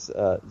that has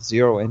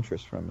zero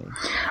interest from me.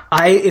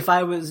 If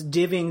I was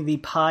divvying the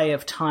pie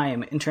of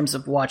time in terms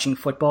of watching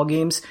football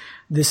games,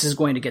 this is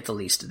going to get the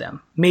least of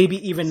them.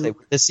 Maybe even... Does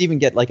this even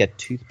get like a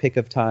toothpick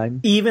of time?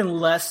 Even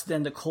less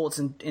than the Colts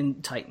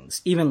and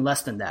Titans. Even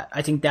less than that.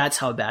 I think that's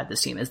how bad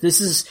this team is.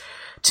 This is,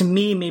 to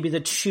me, maybe the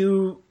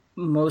two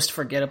most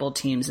forgettable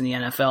teams in the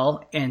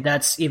NFL, and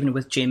that's even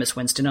with Jameis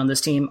Winston on this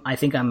team. I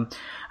think I'm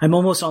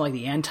almost on like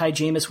the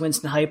anti-Jameis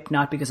Winston hype,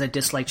 not because I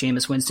dislike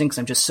Jameis Winston, because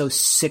I'm just so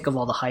sick of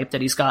all the hype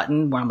that he's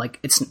gotten, where I'm like,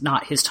 it's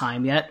not his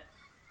time yet.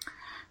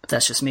 But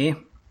that's just me.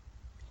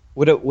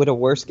 Would a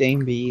worse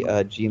game be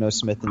Geno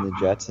Smith and the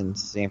Jets in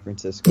San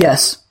Francisco?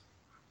 Yes.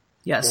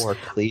 Or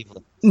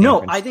Cleveland?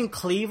 No, I think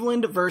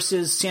Cleveland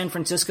versus San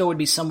Francisco would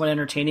be somewhat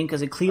entertaining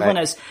because Cleveland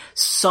has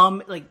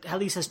some, like, at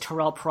least has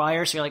Terrell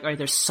Pryor, so you're like, all right,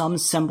 there's some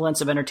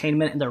semblance of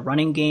entertainment in their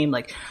running game.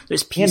 Like,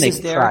 there's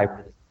pieces there. Try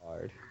really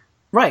hard.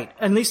 Right.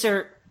 At least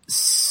they're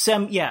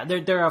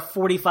they're a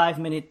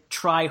 45-minute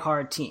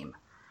try-hard team.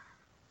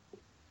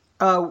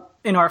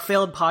 In our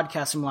failed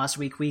podcast from last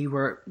week, we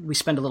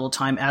spent a little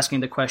time asking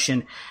the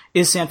question,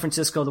 is San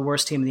Francisco the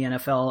worst team in the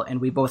NFL? And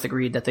we both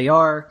agreed that they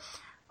are.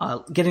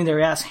 Getting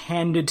their ass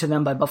handed to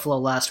them by Buffalo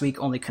last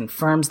week only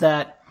confirms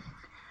that.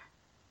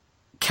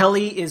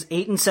 Kelly is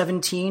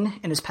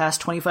 8-17 in his past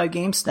 25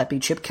 games. That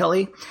beat Chip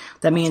Kelly.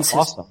 That means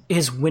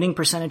his winning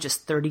percentage is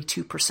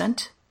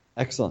 32%.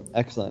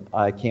 Excellent.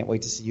 I can't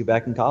wait to see you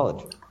back in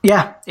college.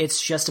 Yeah,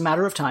 it's just a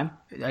matter of time.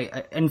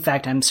 In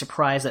fact, I'm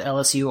surprised that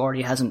LSU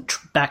already hasn't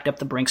backed up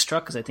the Brinks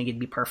truck because I think he'd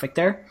be perfect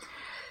there.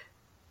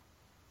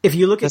 If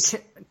you look at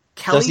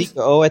Kelly, does he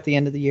go at the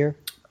end of the year?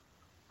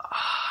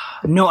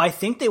 No, I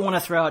think they want to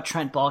throw out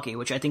Trent Baalke,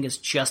 which I think is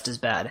just as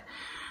bad.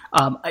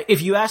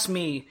 If you ask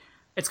me,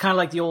 it's kind of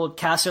like the old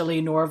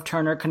Casserly Norv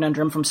Turner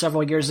conundrum from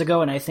several years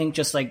ago, and I think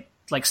just like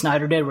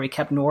Snyder did, where he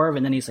kept Norv,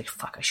 and then he's like,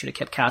 "Fuck, I should have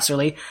kept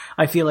Casserly."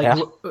 I feel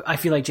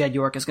like Jed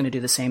York is going to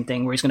do the same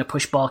thing, where he's going to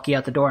push Baalke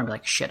out the door and be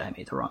like, "Shit, I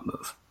made the wrong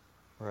move."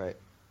 Right.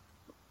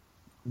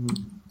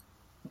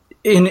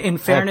 In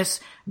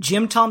fairness,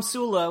 Jim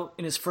Tomsula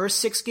in his first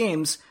 6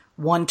 games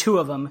won 2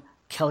 of them.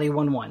 Kelly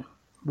won 1.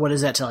 What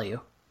does that tell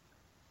you?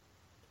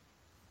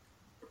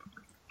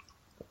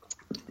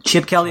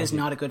 Chip Kelly is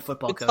not a good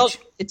football coach.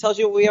 It tells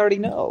you what we already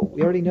know.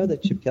 We already know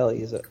that Chip Kelly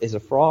is a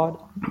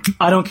fraud.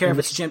 I don't care if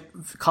it's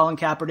Colin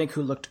Kaepernick,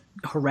 who looked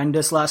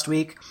horrendous last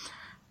week.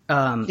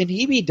 Can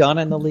he be done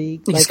in the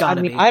league?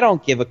 I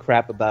don't give a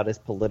crap about his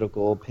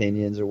political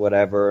opinions or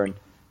whatever, and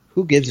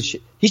who gives a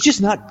shit? He's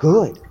just not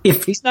good.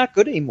 If he's not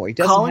good anymore, he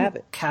doesn't have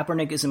it.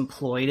 Kaepernick is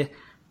employed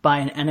by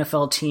an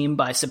NFL team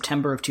by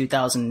September of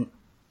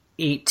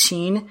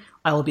 2018,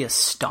 I will be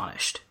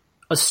astonished.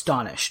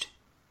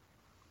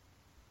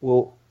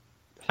 Well,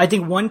 I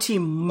think one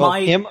team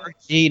might... him or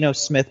Geno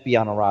Smith be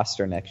on a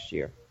roster next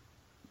year?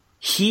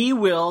 He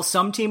will.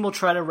 Some team will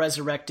try to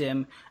resurrect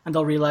him, and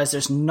they'll realize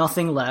there's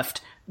nothing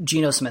left.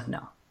 Geno Smith,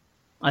 no.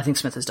 I think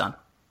Smith is done.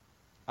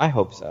 I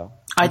hope so.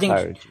 I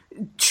think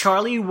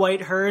Charlie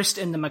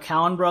Whitehurst and the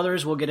McCown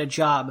brothers will get a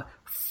job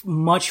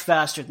much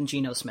faster than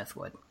Geno Smith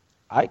would.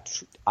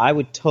 I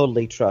would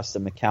totally trust the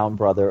McCown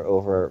brother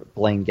over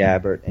Blaine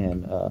Gabbert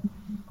and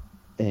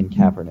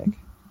Kaepernick.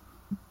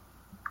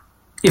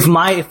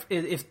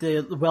 If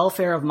the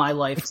welfare of my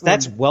life...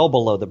 That's well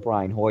below the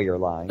Brian Hoyer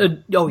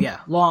line.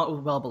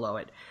 Well below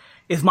it.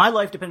 If my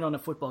life depended on a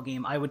football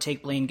game, I would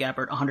take Blaine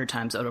Gabbert 100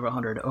 times out of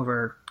 100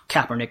 over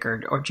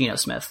Kaepernick or Geno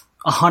Smith.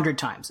 100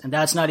 times. And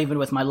that's not even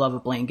with my love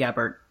of Blaine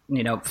Gabbert,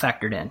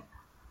 factored in.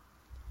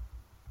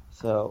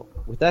 So,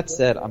 with that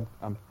said, I'm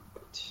going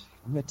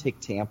to take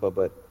Tampa,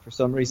 but for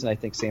some reason I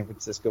think San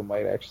Francisco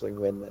might actually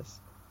win this.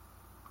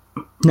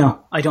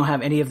 No, I don't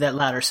have any of that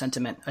latter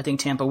sentiment. I think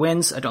Tampa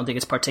wins. I don't think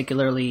it's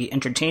particularly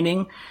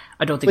entertaining.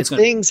 I don't think But it's going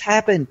to... things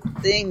happen.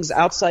 Things,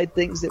 outside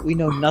things that we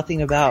know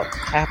nothing about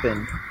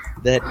happen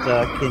that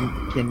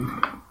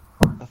can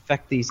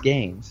affect these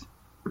games.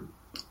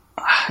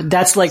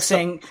 That's like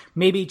saying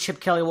maybe Chip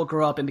Kelly will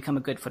grow up and become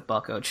a good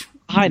football coach.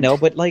 I know,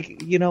 but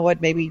like, you know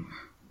what? Maybe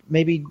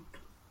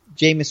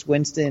Jameis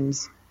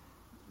Winston's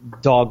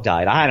dog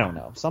died. I don't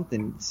know.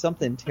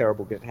 Something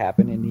terrible could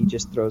happen, and he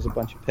just throws a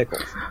bunch of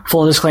pickles.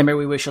 Full disclaimer,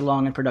 we wish a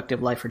long and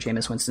productive life for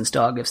Jameis Winston's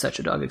dog, if such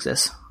a dog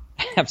exists.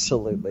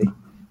 Absolutely.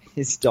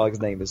 His dog's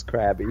name is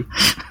Krabby.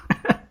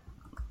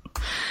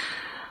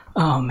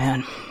 Oh,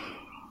 man.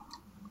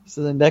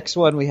 So the next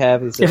one we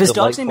have is... If his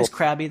dog's name is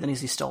Krabby, then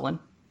is he stolen?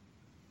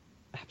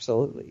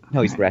 Absolutely.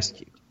 No, he's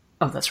rescued.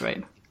 Oh, that's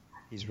right.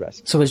 He's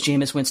rescued. So is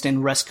Jameis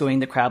Winston rescuing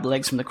the crab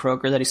legs from the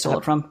Kroger that he stole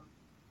it from?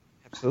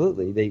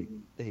 Absolutely.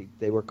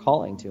 They were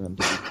calling to him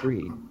to be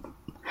freed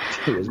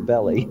to his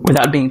belly.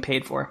 Without being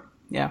paid for.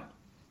 Yeah.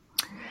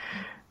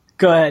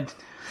 Go ahead.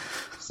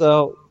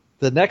 So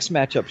the next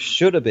matchup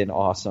should have been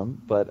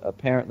awesome, but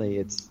apparently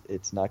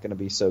it's not going to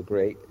be so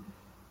great.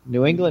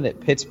 New England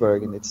at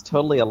Pittsburgh, and it's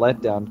totally a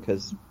letdown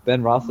because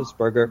Ben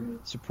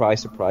Roethlisberger,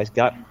 surprise, surprise,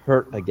 got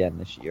hurt again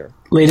this year.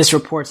 Latest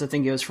reports, I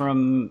think it was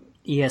from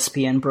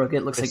ESPN, broke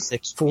it. Looks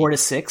like 4 to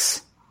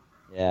 6.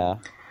 Yeah.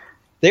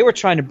 They were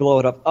trying to blow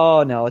it up.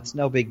 Oh, no, it's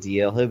no big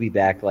deal. He'll be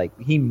back. Like,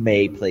 he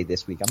may play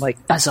this week. I'm like,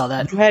 I saw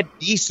that. You had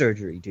knee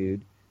surgery,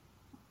 dude.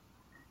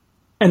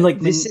 And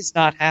like this is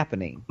not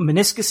happening.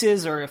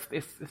 Meniscuses, or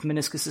if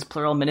meniscus is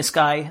plural,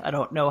 menisci, I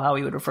don't know how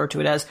he would refer to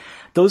it as.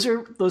 Those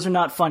are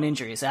not fun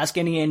injuries. Ask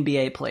any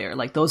NBA player.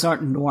 Like, those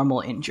aren't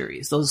normal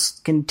injuries. Those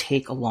can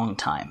take a long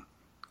time.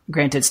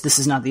 Granted, this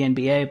is not the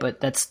NBA,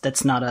 but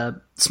that's not a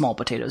small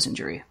potatoes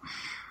injury.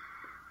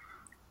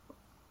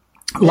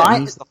 Yeah,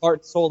 he's the heart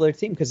and soul of their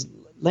team because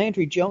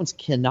Landry Jones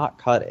cannot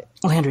cut it.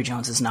 Landry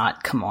Jones is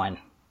not. Come on.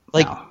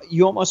 Like, no.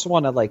 You almost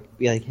want to like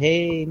be like,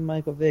 hey,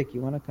 Michael Vick,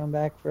 you want to come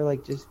back for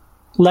like just...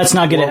 Let's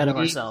not get ahead of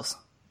ourselves.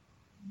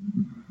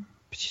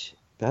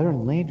 Better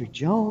than Landry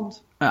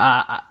Jones.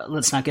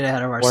 Let's not get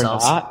ahead of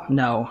ourselves. Or not?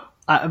 No.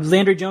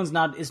 Landry Jones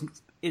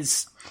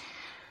is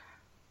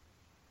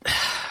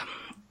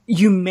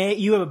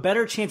you have a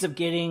better chance of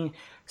getting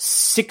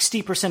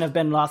 60% of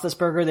Ben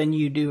Roethlisberger than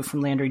you do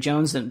from Landry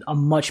Jones, and a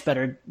much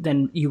better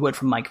than you would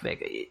from Mike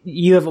Vick.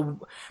 You have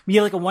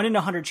like a 1 in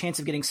 100 chance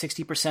of getting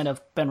 60%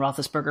 of Ben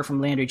Roethlisberger from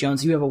Landry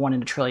Jones. You have a 1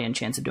 in a trillion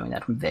chance of doing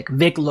that from Vick.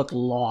 Vick looked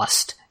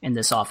lost in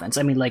this offense.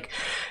 I mean, like,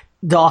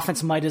 the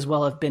offense might as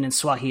well have been in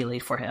Swahili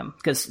for him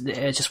because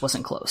it just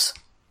wasn't close.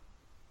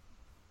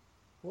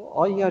 Well,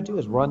 all you gotta do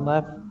is run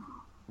left,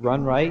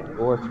 run right,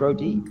 or throw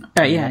deep.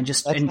 Yeah,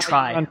 and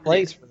try. Run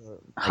plays for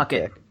Huck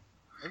it. Vick.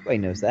 Everybody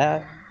knows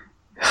that.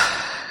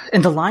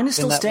 And the line is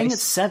still staying at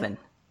 7.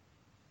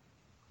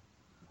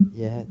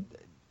 Yeah.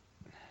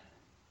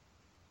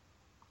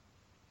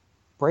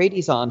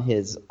 Brady's on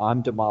his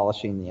I'm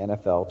demolishing the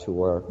NFL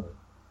tour.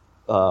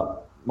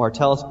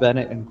 Martellus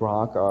Bennett and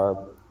Gronk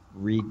are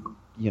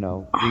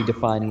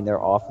redefining their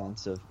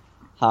offense of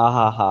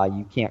ha,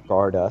 you can't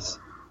guard us.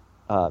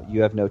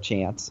 You have no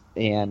chance.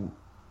 And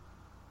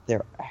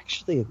they're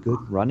actually a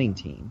good running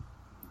team.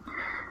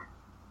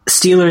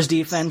 Steelers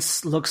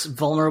defense looks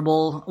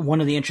vulnerable. One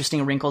of the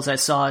interesting wrinkles I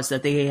saw is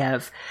that they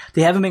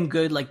haven't been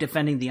good like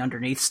defending the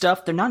underneath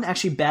stuff. They're not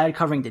actually bad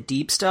covering the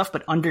deep stuff,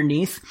 but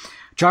underneath,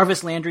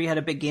 Jarvis Landry had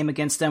a big game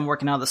against them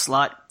working out of the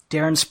slot.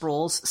 Darren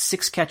Sproles,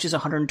 6 catches,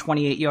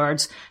 128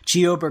 yards.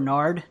 Gio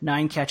Bernard,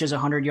 9 catches,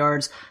 100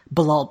 yards.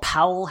 Bilal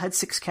Powell had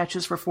 6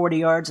 catches for 40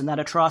 yards in that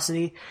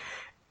atrocity.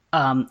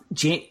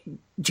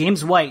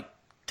 James White,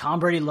 Tom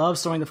Brady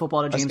loves throwing the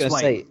football to James White. I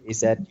was going to say,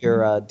 is that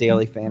your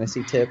daily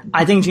fantasy tip?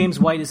 I think James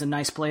White is a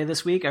nice play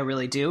this week. I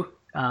really do.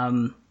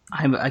 I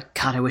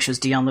wish it was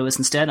Deion Lewis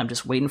instead. I'm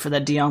just waiting for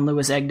that Deion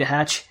Lewis egg to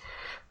hatch.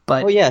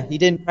 But oh, yeah, he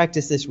didn't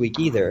practice this week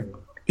either.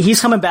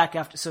 He's coming back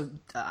after. So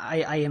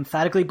I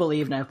emphatically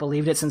believe, and I've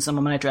believed it since the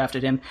moment I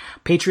drafted him,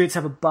 Patriots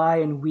have a bye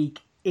in week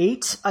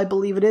 8, I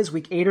believe it is,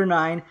 week 8 or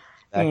 9.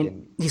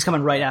 And he's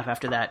coming right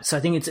after that. So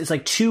I think it's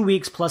like 2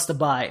 weeks plus the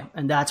bye,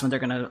 and that's when they're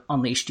going to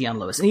unleash Deion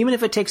Lewis. And even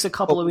if it takes a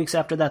couple of weeks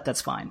after that,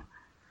 that's fine.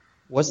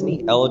 Wasn't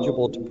he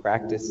eligible to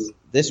practice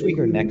this week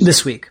or next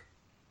This week.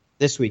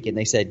 This week, and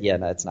they said, yeah,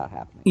 that's not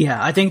happening.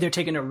 Yeah, I think they're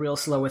taking it real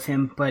slow with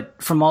him,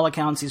 but from all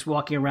accounts, he's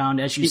walking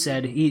around, as you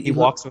said. He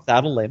walks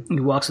without a limp.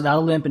 He walks without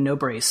a limp and no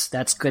brace.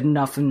 That's good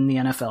enough in the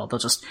NFL. They'll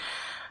just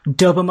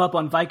dope him up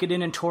on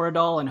Vicodin and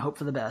Toradol and hope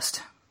for the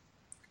best.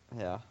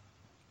 Yeah.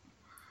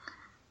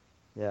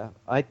 Yeah,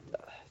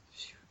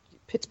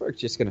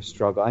 Pittsburgh's just going to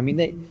struggle. I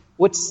mean,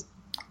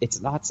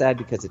 it's not sad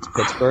because it's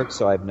Pittsburgh,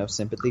 so I have no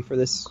sympathy for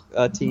this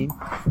team.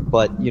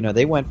 But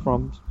they went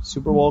from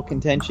Super Bowl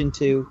contention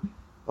to,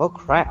 oh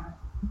crap,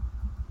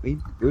 we're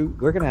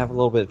going to have a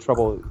little bit of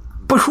trouble.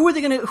 But who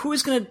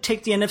is going to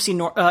take the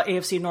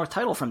AFC North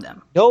title from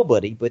them?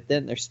 Nobody. But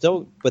then they're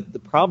still. But the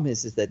problem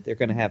is that they're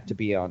going to have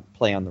to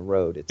play on the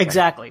road. It's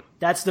exactly.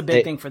 That's the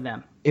big thing for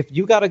them. If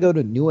you got to go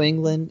to New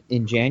England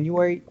in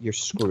January, you're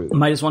screwed.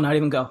 Might as well not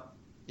even go.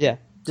 Yeah,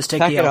 Just take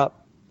Pack the it L.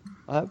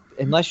 up.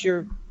 Unless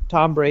you're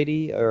Tom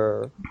Brady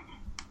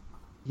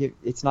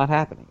it's not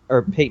happening.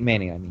 Or Peyton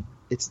Manning, I mean.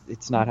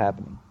 It's not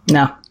happening.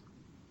 No.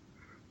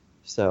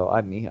 So,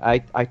 I mean, I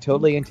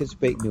totally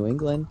anticipate New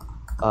England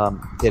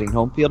getting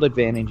home field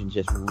advantage and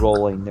just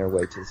rolling their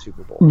way to the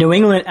Super Bowl. New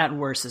England, at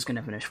worst, is going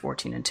to finish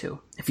 14-2.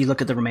 If you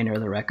look at the remainder of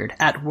the record,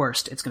 at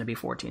worst, it's going to be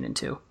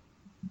 14-2.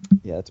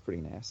 Yeah, that's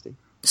pretty nasty.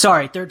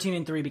 Sorry,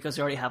 13-3 because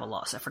they already have a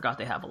loss. I forgot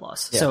they have a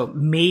loss. Yeah. So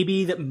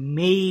maybe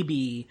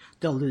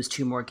they'll lose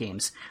 2 more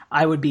games.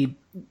 I would be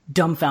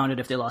dumbfounded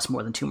if they lost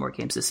more than 2 more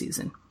games this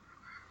season.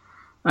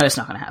 That's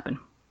not going to happen.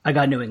 I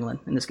got New England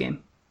in this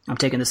game. I'm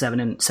taking the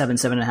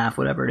 7.5,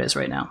 whatever it is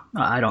right now.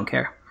 I don't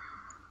care.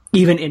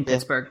 Even in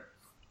Pittsburgh.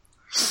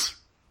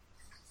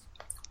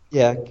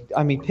 Yeah,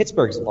 I mean,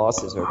 Pittsburgh's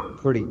losses are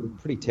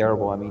pretty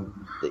terrible. I mean,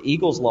 the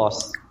Eagles'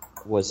 loss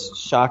was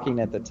shocking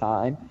at the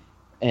time,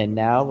 and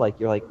now,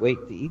 you're like,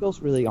 wait, the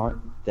Eagles really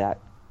aren't that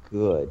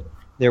good.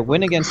 Their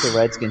win against the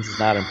Redskins is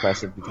not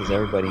impressive because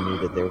everybody knew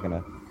that they were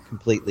going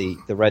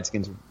to the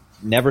Redskins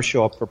never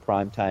show up for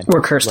primetime.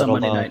 We're cursed on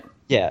Monday night.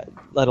 Yeah,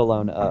 let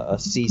alone a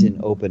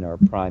season opener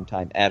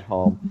primetime at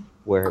home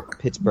where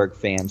Pittsburgh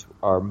fans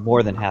are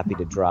more than happy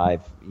to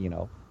drive,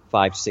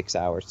 5-6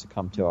 hours to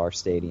come to our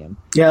stadium.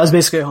 Yeah, it was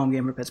basically a home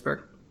game for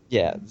Pittsburgh.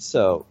 Yeah,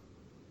 so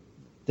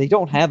they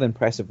don't have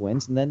impressive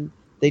wins, and then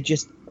they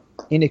just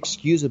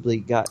inexcusably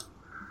got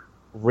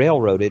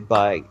railroaded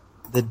by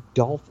the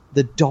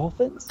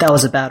Dolphins. That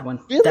was a bad one.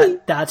 Really?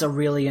 That's a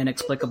really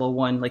inexplicable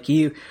one.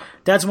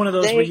 That's one of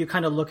those where you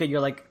kind of look at, you're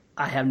like,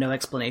 I have no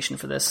explanation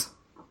for this.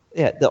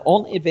 Yeah, the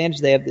only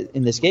advantage they have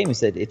in this game is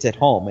that it's at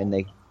home and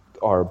they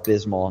are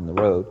abysmal on the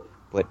road.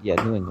 But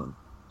yeah, New England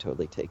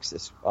totally takes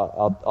this.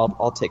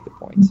 I'll take the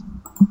points.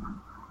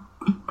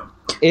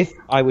 If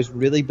I was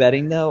really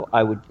betting though,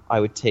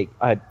 I'd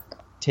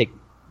take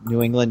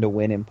New England to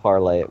win and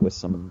parlay it with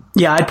some.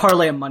 Yeah, I'd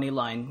parlay a money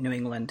line New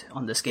England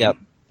on this game. Yep,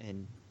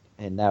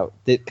 and now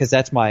because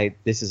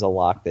this is a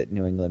lock that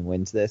New England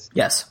wins this.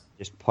 Yes.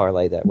 Just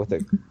parlay that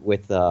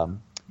with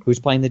who's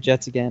playing the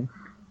Jets again?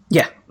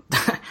 Yeah.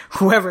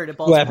 Whoever to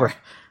Baltimore. Whoever.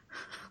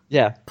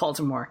 Yeah.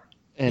 Baltimore.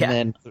 And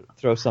then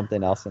throw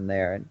something else in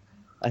there, and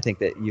I think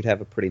that you'd have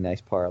a pretty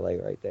nice parlay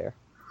right there.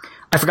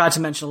 I forgot to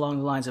mention along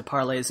the lines of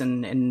parlays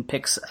and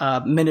picks,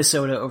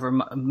 Minnesota over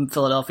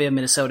Philadelphia.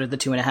 Minnesota, the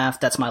 2.5.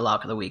 That's my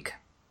lock of the week.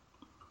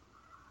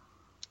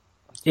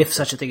 If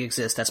such a thing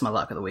exists, that's my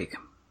lock of the week.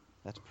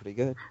 That's pretty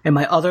good. And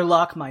my other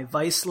lock, my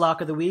vice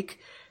lock of the week,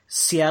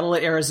 Seattle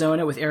at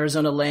Arizona, with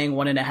Arizona laying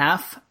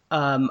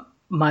 1.5.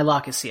 My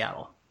lock is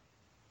Seattle.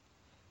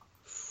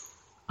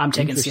 I'm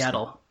taking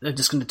Seattle. I'm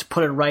just going to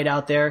put it right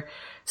out there.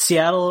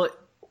 Seattle,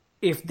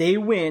 if they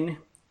win,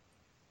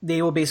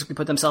 they will basically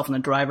put themselves in the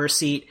driver's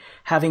seat,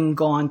 having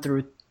gone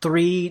through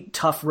 3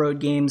 tough road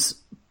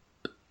games.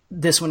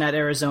 This one at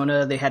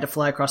Arizona, they had to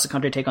fly across the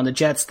country to take on the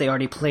Jets. They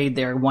already played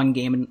their one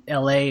game in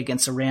LA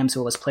against the Rams, who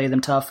always play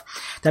them tough.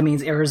 That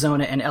means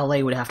Arizona and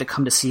LA would have to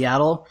come to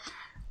Seattle.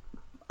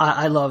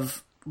 I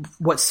love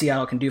what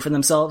Seattle can do for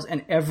themselves,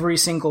 and every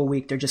single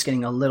week they're just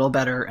getting a little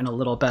better and a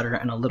little better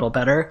and a little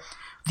better.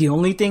 The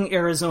only thing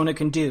Arizona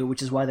can do,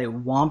 which is why they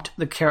whomped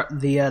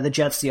the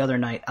Jets the other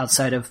night,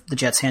 outside of the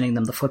Jets handing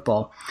them the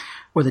football,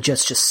 or the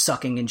Jets just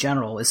sucking in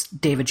general, is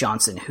David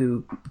Johnson,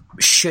 who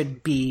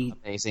should be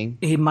amazing.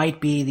 He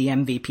might be the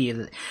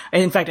MVP.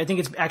 And in fact, I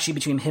think it's actually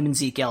between him and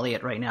Zeke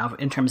Elliott right now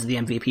in terms of the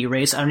MVP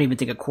race. I don't even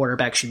think a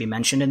quarterback should be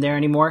mentioned in there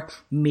anymore.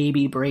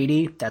 Maybe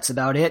Brady. That's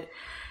about it.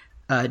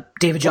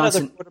 David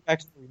Johnson. What other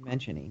quarterbacks are we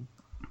mentioning?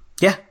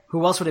 Yeah,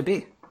 who else would it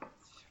be?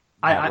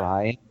 Matt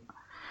Ryan.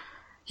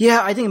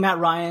 Yeah, I think Matt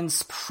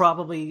Ryan's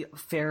probably a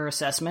fair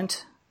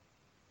assessment.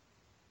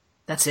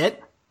 That's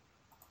it.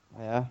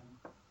 Yeah.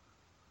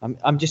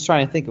 I'm just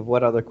trying to think of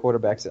what other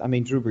quarterbacks. I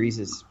mean, Drew Brees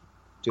is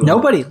doing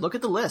nobody. Look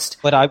at the list.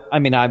 But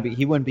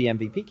he wouldn't be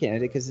MVP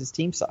candidate because his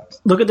team sucks.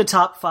 Look at the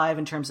top 5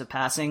 in terms of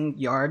passing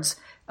yards.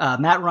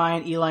 Matt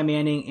Ryan, Eli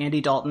Manning, Andy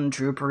Dalton,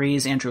 Drew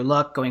Brees, Andrew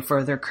Luck. Going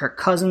further, Kirk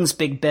Cousins,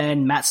 Big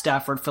Ben, Matt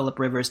Stafford, Phillip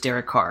Rivers,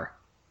 Derek Carr.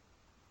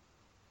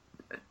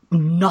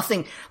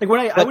 Nothing. I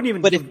wouldn't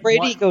even. But if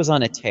Brady goes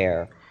on a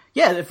tear,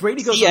 yeah, if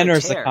Brady goes, he on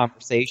enters a tear, the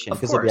conversation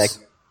because it'll they'll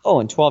be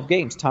like, in 12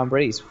 games, Tom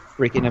Brady's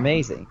freaking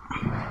amazing.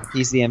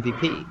 He's the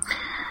MVP.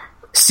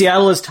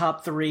 Seattle is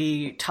top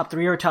 3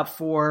 or top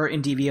 4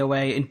 in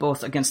DVOA in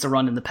both against the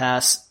run and the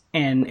pass,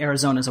 and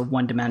Arizona is a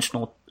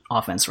one-dimensional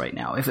offense right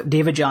now. If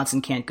David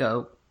Johnson can't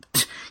go,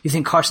 you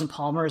think Carson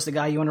Palmer is the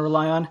guy you want to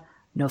rely on?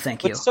 No,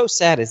 thank you. What's so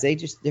sad is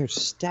they're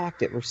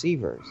stacked at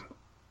receivers.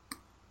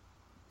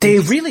 They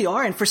really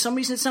are, and for some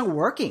reason it's not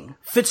working.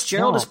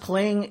 Fitzgerald is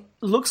playing,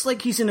 looks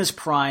like he's in his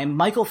prime.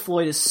 Michael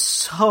Floyd is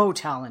so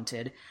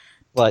talented.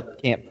 But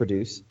can't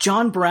produce.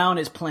 John Brown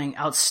is playing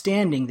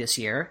outstanding this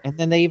year. And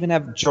then they even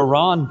have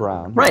Jaron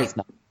Brown. Right.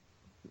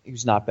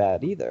 Who's not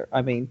bad either.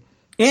 I mean...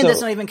 And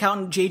that's not even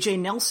counting J.J.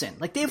 Nelson.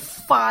 They have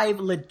 5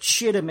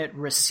 legitimate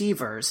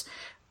receivers,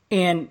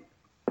 and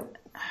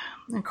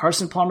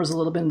Carson Palmer's a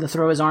little bit to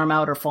throw his arm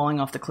out or falling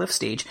off the cliff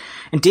stage.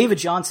 And David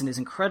Johnson is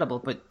incredible,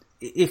 but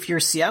if you're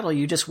Seattle,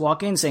 you just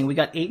walk in saying, we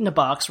got 8 in the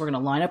box, we're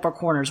going to line up our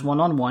corners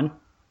one-on-one.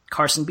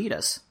 Carson beat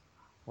us.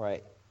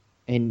 Right.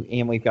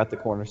 And we've got the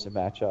corners to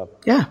match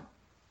up. Yeah.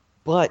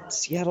 But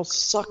Seattle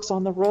sucks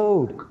on the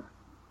road.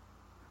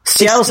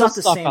 Seattle's not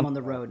the same on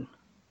the road.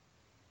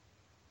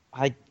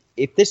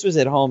 If this was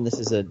at home, this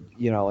is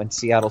and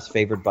Seattle's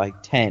favored by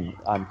 10,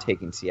 I'm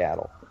taking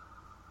Seattle.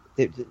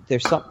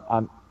 There's some,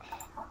 I'm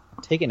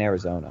taking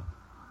Arizona.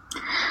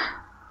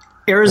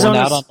 Arizona's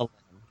out on the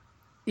limb.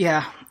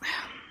 Yeah.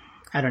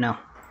 I don't know.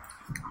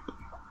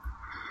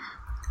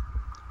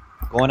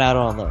 Going out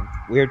on a limb.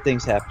 Weird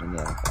things happen in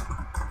the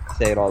NFL. I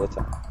say it all the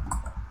time.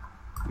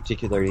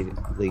 Particularly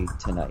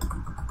tonight.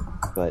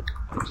 But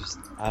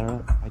I don't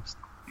know.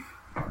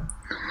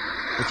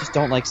 I just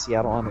don't like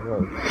Seattle on the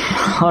road.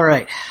 All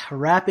right.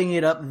 Wrapping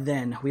it up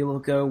then, we will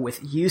go with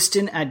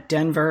Houston at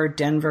Denver.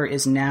 Denver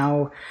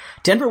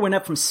went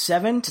up from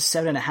 7 to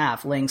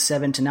 7.5, laying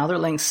 7 to now they're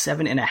laying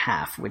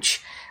 7.5,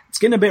 which it's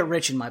getting a bit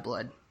rich in my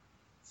blood.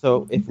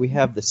 So if we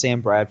have the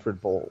Sam Bradford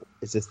Bowl,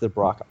 is this the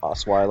Brock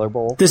Osweiler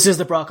Bowl? This is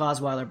the Brock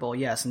Osweiler Bowl,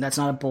 yes. And that's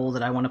not a bowl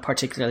that I want to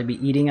particularly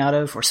be eating out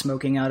of or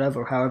smoking out of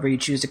or however you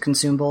choose to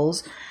consume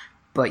bowls.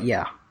 But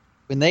yeah.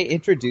 When they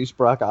introduce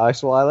Brock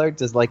Osweiler,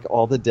 does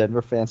all the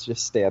Denver fans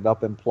just stand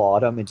up and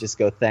applaud him and just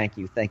go, thank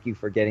you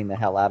for getting the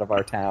hell out of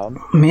our town?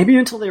 Maybe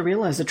until they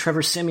realize that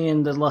Trevor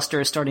Siemian, the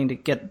luster, is starting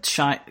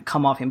to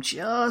come off him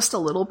just a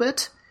little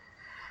bit.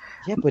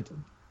 Yeah, but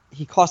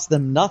he cost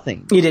them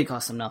nothing. He did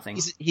cost them nothing.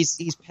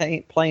 He's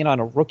playing on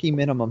a rookie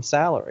minimum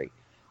salary.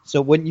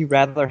 So wouldn't you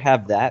rather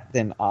have that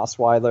than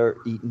Osweiler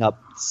eating up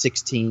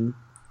 $16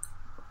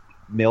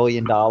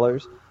 million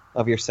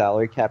of your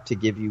salary cap to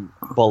give you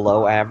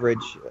below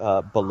average,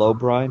 below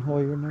Brian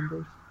Hoyer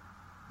numbers?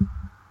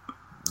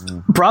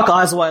 Brock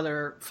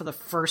Osweiler, for the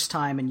first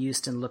time in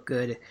Houston, looked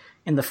good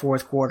in the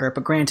fourth quarter.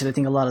 But granted, I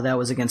think a lot of that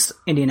was against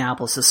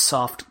Indianapolis'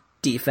 soft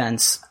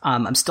defense.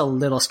 I'm still a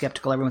little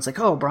skeptical. Everyone's like,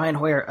 oh, Brock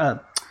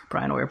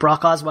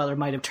Osweiler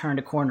might have turned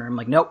a corner. I'm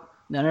like, nope.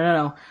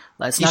 No.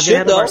 Let's not get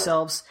ahead of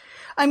ourselves.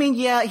 I mean,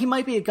 yeah, he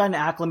might be gotten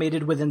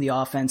acclimated within the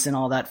offense and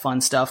all that fun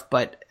stuff,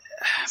 but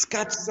he's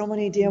got so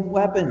many damn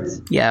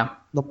weapons. Yeah.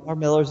 Lamar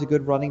Miller's a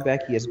good running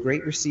back. He has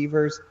great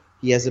receivers.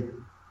 He has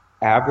an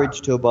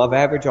average to above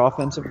average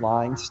offensive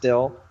line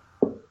still.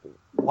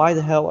 Why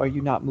the hell are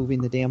you not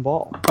moving the damn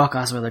ball? Brock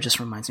Osweiler just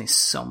reminds me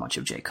so much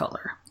of Jay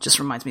Cutler. Just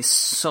reminds me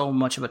so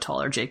much of a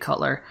taller Jay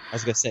Cutler. I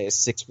was going to say a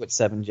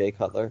 6'7" Jay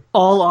Cutler.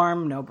 All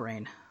arm, no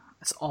brain.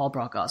 It's all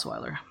Brock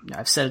Osweiler.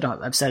 I've said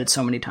it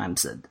so many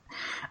times that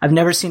I've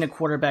never seen a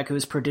quarterback who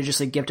is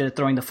prodigiously gifted at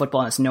throwing the football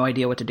and has no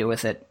idea what to do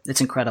with it.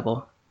 It's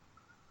incredible.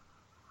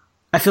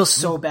 I feel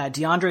so bad.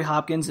 DeAndre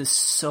Hopkins is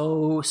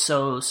so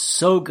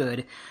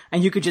good,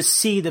 and you could just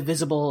see the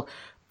visible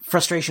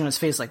frustration on his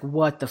face, like,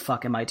 what the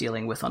fuck am I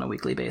dealing with on a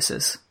weekly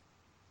basis?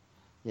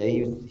 Yeah,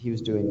 he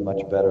was doing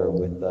much better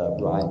with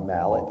Ryan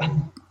Mallett. He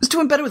was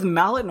doing better with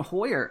Mallett and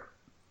Hoyer.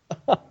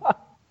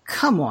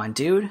 Come on,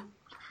 dude.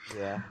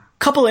 Yeah.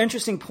 Couple of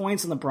interesting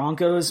points on the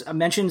Broncos. I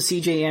mentioned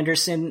C.J.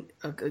 Anderson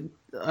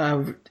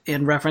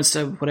in reference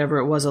to whatever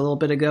it was a little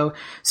bit ago.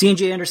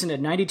 C.J. Anderson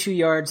had 92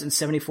 yards and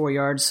 74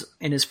 yards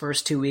in his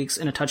first 2 weeks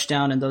and a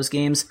touchdown in those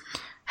games.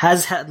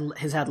 Has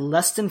had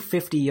less than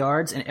 50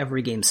 yards in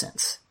every game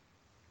since.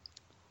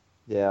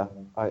 Yeah,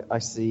 I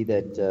see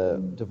that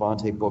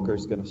Devontae Booker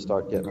is going to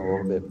start getting a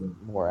little bit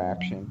more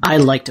action. I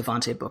like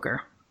Devontae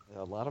Booker.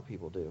 A lot of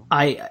people do.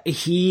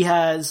 He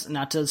has,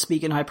 not to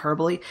speak in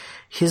hyperbole,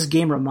 his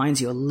game reminds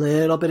you a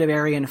little bit of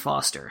Arian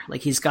Foster.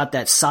 Like, he's got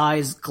that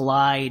size,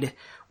 glide,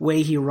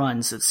 way he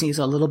runs. It seems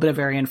a little bit of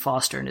Arian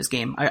Foster in his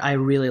game. I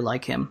really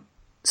like him.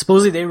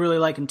 Supposedly they really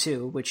like him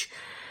too, which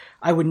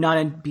I would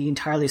not be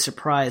entirely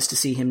surprised to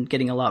see him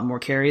getting a lot more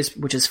carries,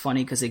 which is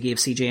funny because they gave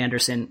C.J.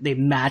 Anderson, they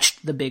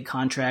matched the big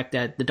contract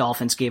that the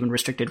Dolphins gave in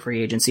restricted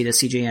free agency to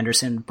C.J.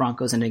 Anderson.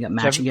 Broncos ended up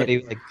matching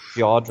Everybody,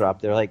 jaw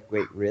dropped. They're like,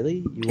 wait,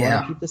 really? You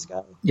want to keep this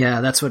guy? Yeah,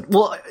 that's what,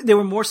 well, they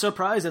were more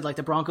surprised that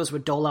the Broncos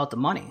would dole out the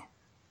money.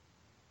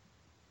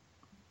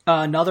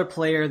 Another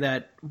player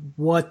that,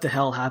 what the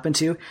hell happened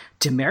to?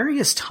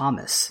 Demaryius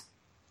Thomas.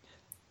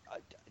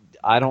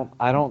 I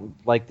don't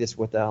like this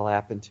what the hell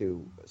happened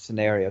to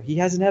scenario. He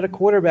hasn't had a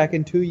quarterback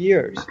in 2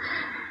 years.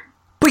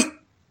 But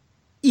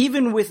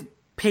even with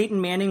Peyton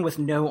Manning with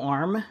no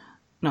arm,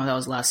 no, that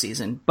was last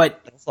season.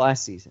 But that's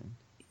last season.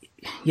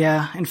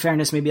 Yeah, in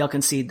fairness, maybe I'll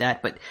concede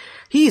that, but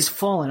he's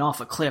fallen off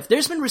a cliff.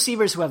 There's been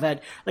receivers who have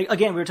had,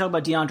 again, we were talking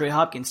about DeAndre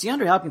Hopkins.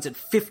 DeAndre Hopkins had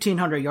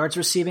 1,500 yards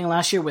receiving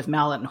last year with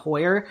Mallett and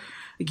Hoyer.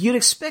 You'd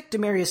expect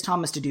Demaryius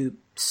Thomas to do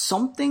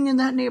something in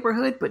that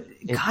neighborhood, but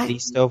at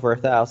least over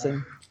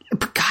 1,000.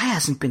 But guy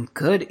hasn't been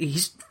good.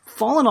 He's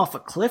fallen off a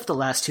cliff the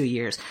last 2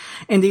 years.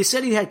 And they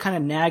said he had kind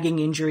of nagging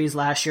injuries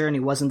last year and he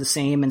wasn't the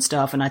same and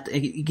stuff. And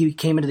he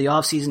came into the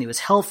offseason, he was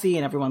healthy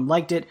and everyone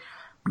liked it.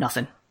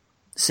 Nothing.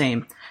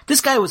 Same.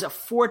 This guy was at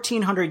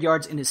 1,400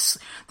 yards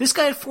this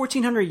guy had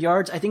 1,400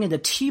 yards, I think, in the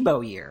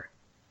Tebow year.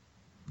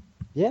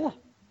 Yeah.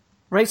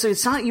 Right? So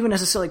it's not even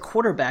necessarily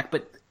quarterback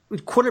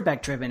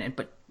driven,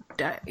 but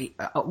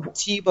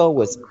Tebow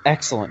was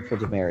excellent for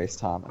Demaryius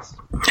Thomas.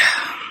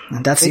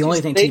 That's the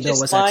only thing Tebow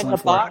was excellent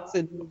for. Box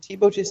and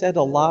Tebow just had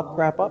to lob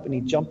crap up, and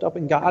he jumped up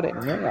and got it.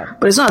 Yeah.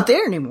 But it's not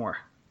there anymore.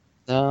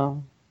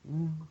 No,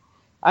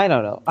 I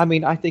don't know. I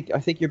mean, I think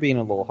you're being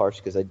a little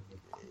harsh because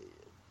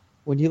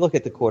when you look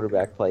at the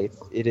quarterback play,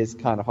 it is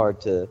kind of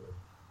hard to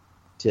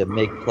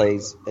make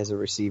plays as a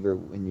receiver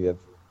when you have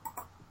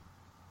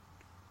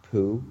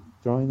poo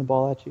throwing the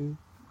ball at you.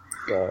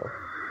 So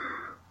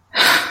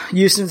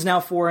Houston's now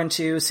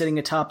 4-2, sitting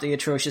atop the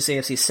atrocious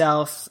AFC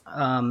South.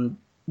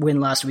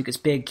 Win last week is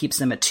big, keeps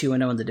them at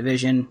 2-0 in the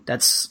division.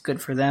 That's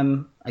good for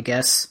them, I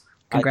guess.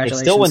 Congratulations.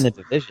 They still win the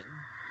division.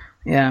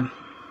 Yeah.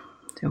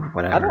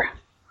 Whatever.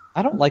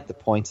 I don't like the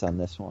points on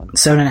this one.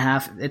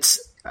 7.5. It's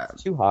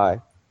too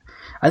high.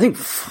 I think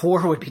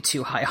 4 would be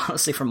too high,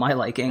 honestly, for my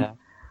liking.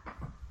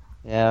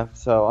 Yeah.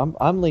 So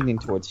I'm leaning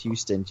towards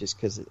Houston just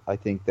because I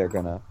think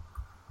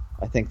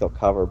they'll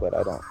cover, but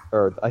I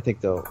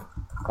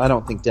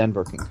don't think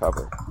Denver can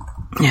cover.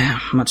 Yeah,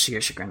 much to your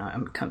chagrin,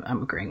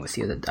 I'm agreeing with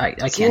you that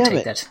I can't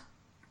take that.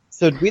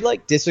 So did we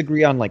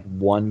disagree on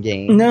one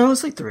game? No,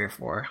 it's 3 or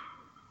 4.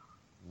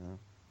 Yeah.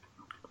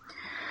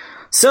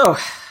 So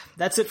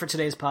that's it for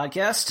today's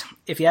podcast.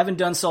 If you haven't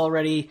done so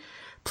already,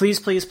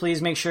 please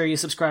make sure you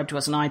subscribe to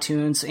us on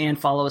iTunes and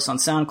follow us on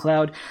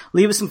SoundCloud.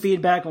 Leave us some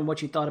feedback on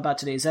what you thought about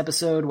today's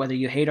episode, whether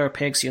you hate our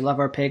picks, you love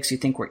our picks, you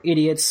think we're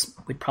idiots,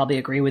 we'd probably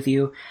agree with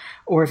you.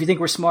 Or if you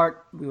think we're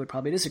smart, we would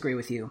probably disagree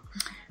with you.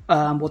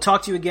 We'll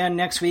talk to you again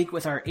next week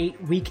with our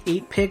Week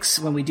 8 picks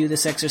when we do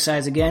this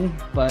exercise again.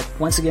 But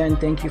once again,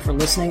 thank you for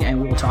listening, and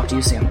we will talk to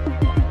you soon.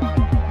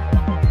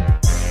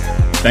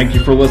 Thank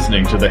you for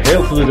listening to the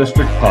Hail to the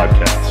District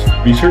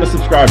podcast. Be sure to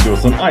subscribe to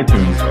us on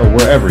iTunes or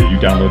wherever you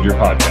download your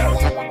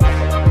podcasts.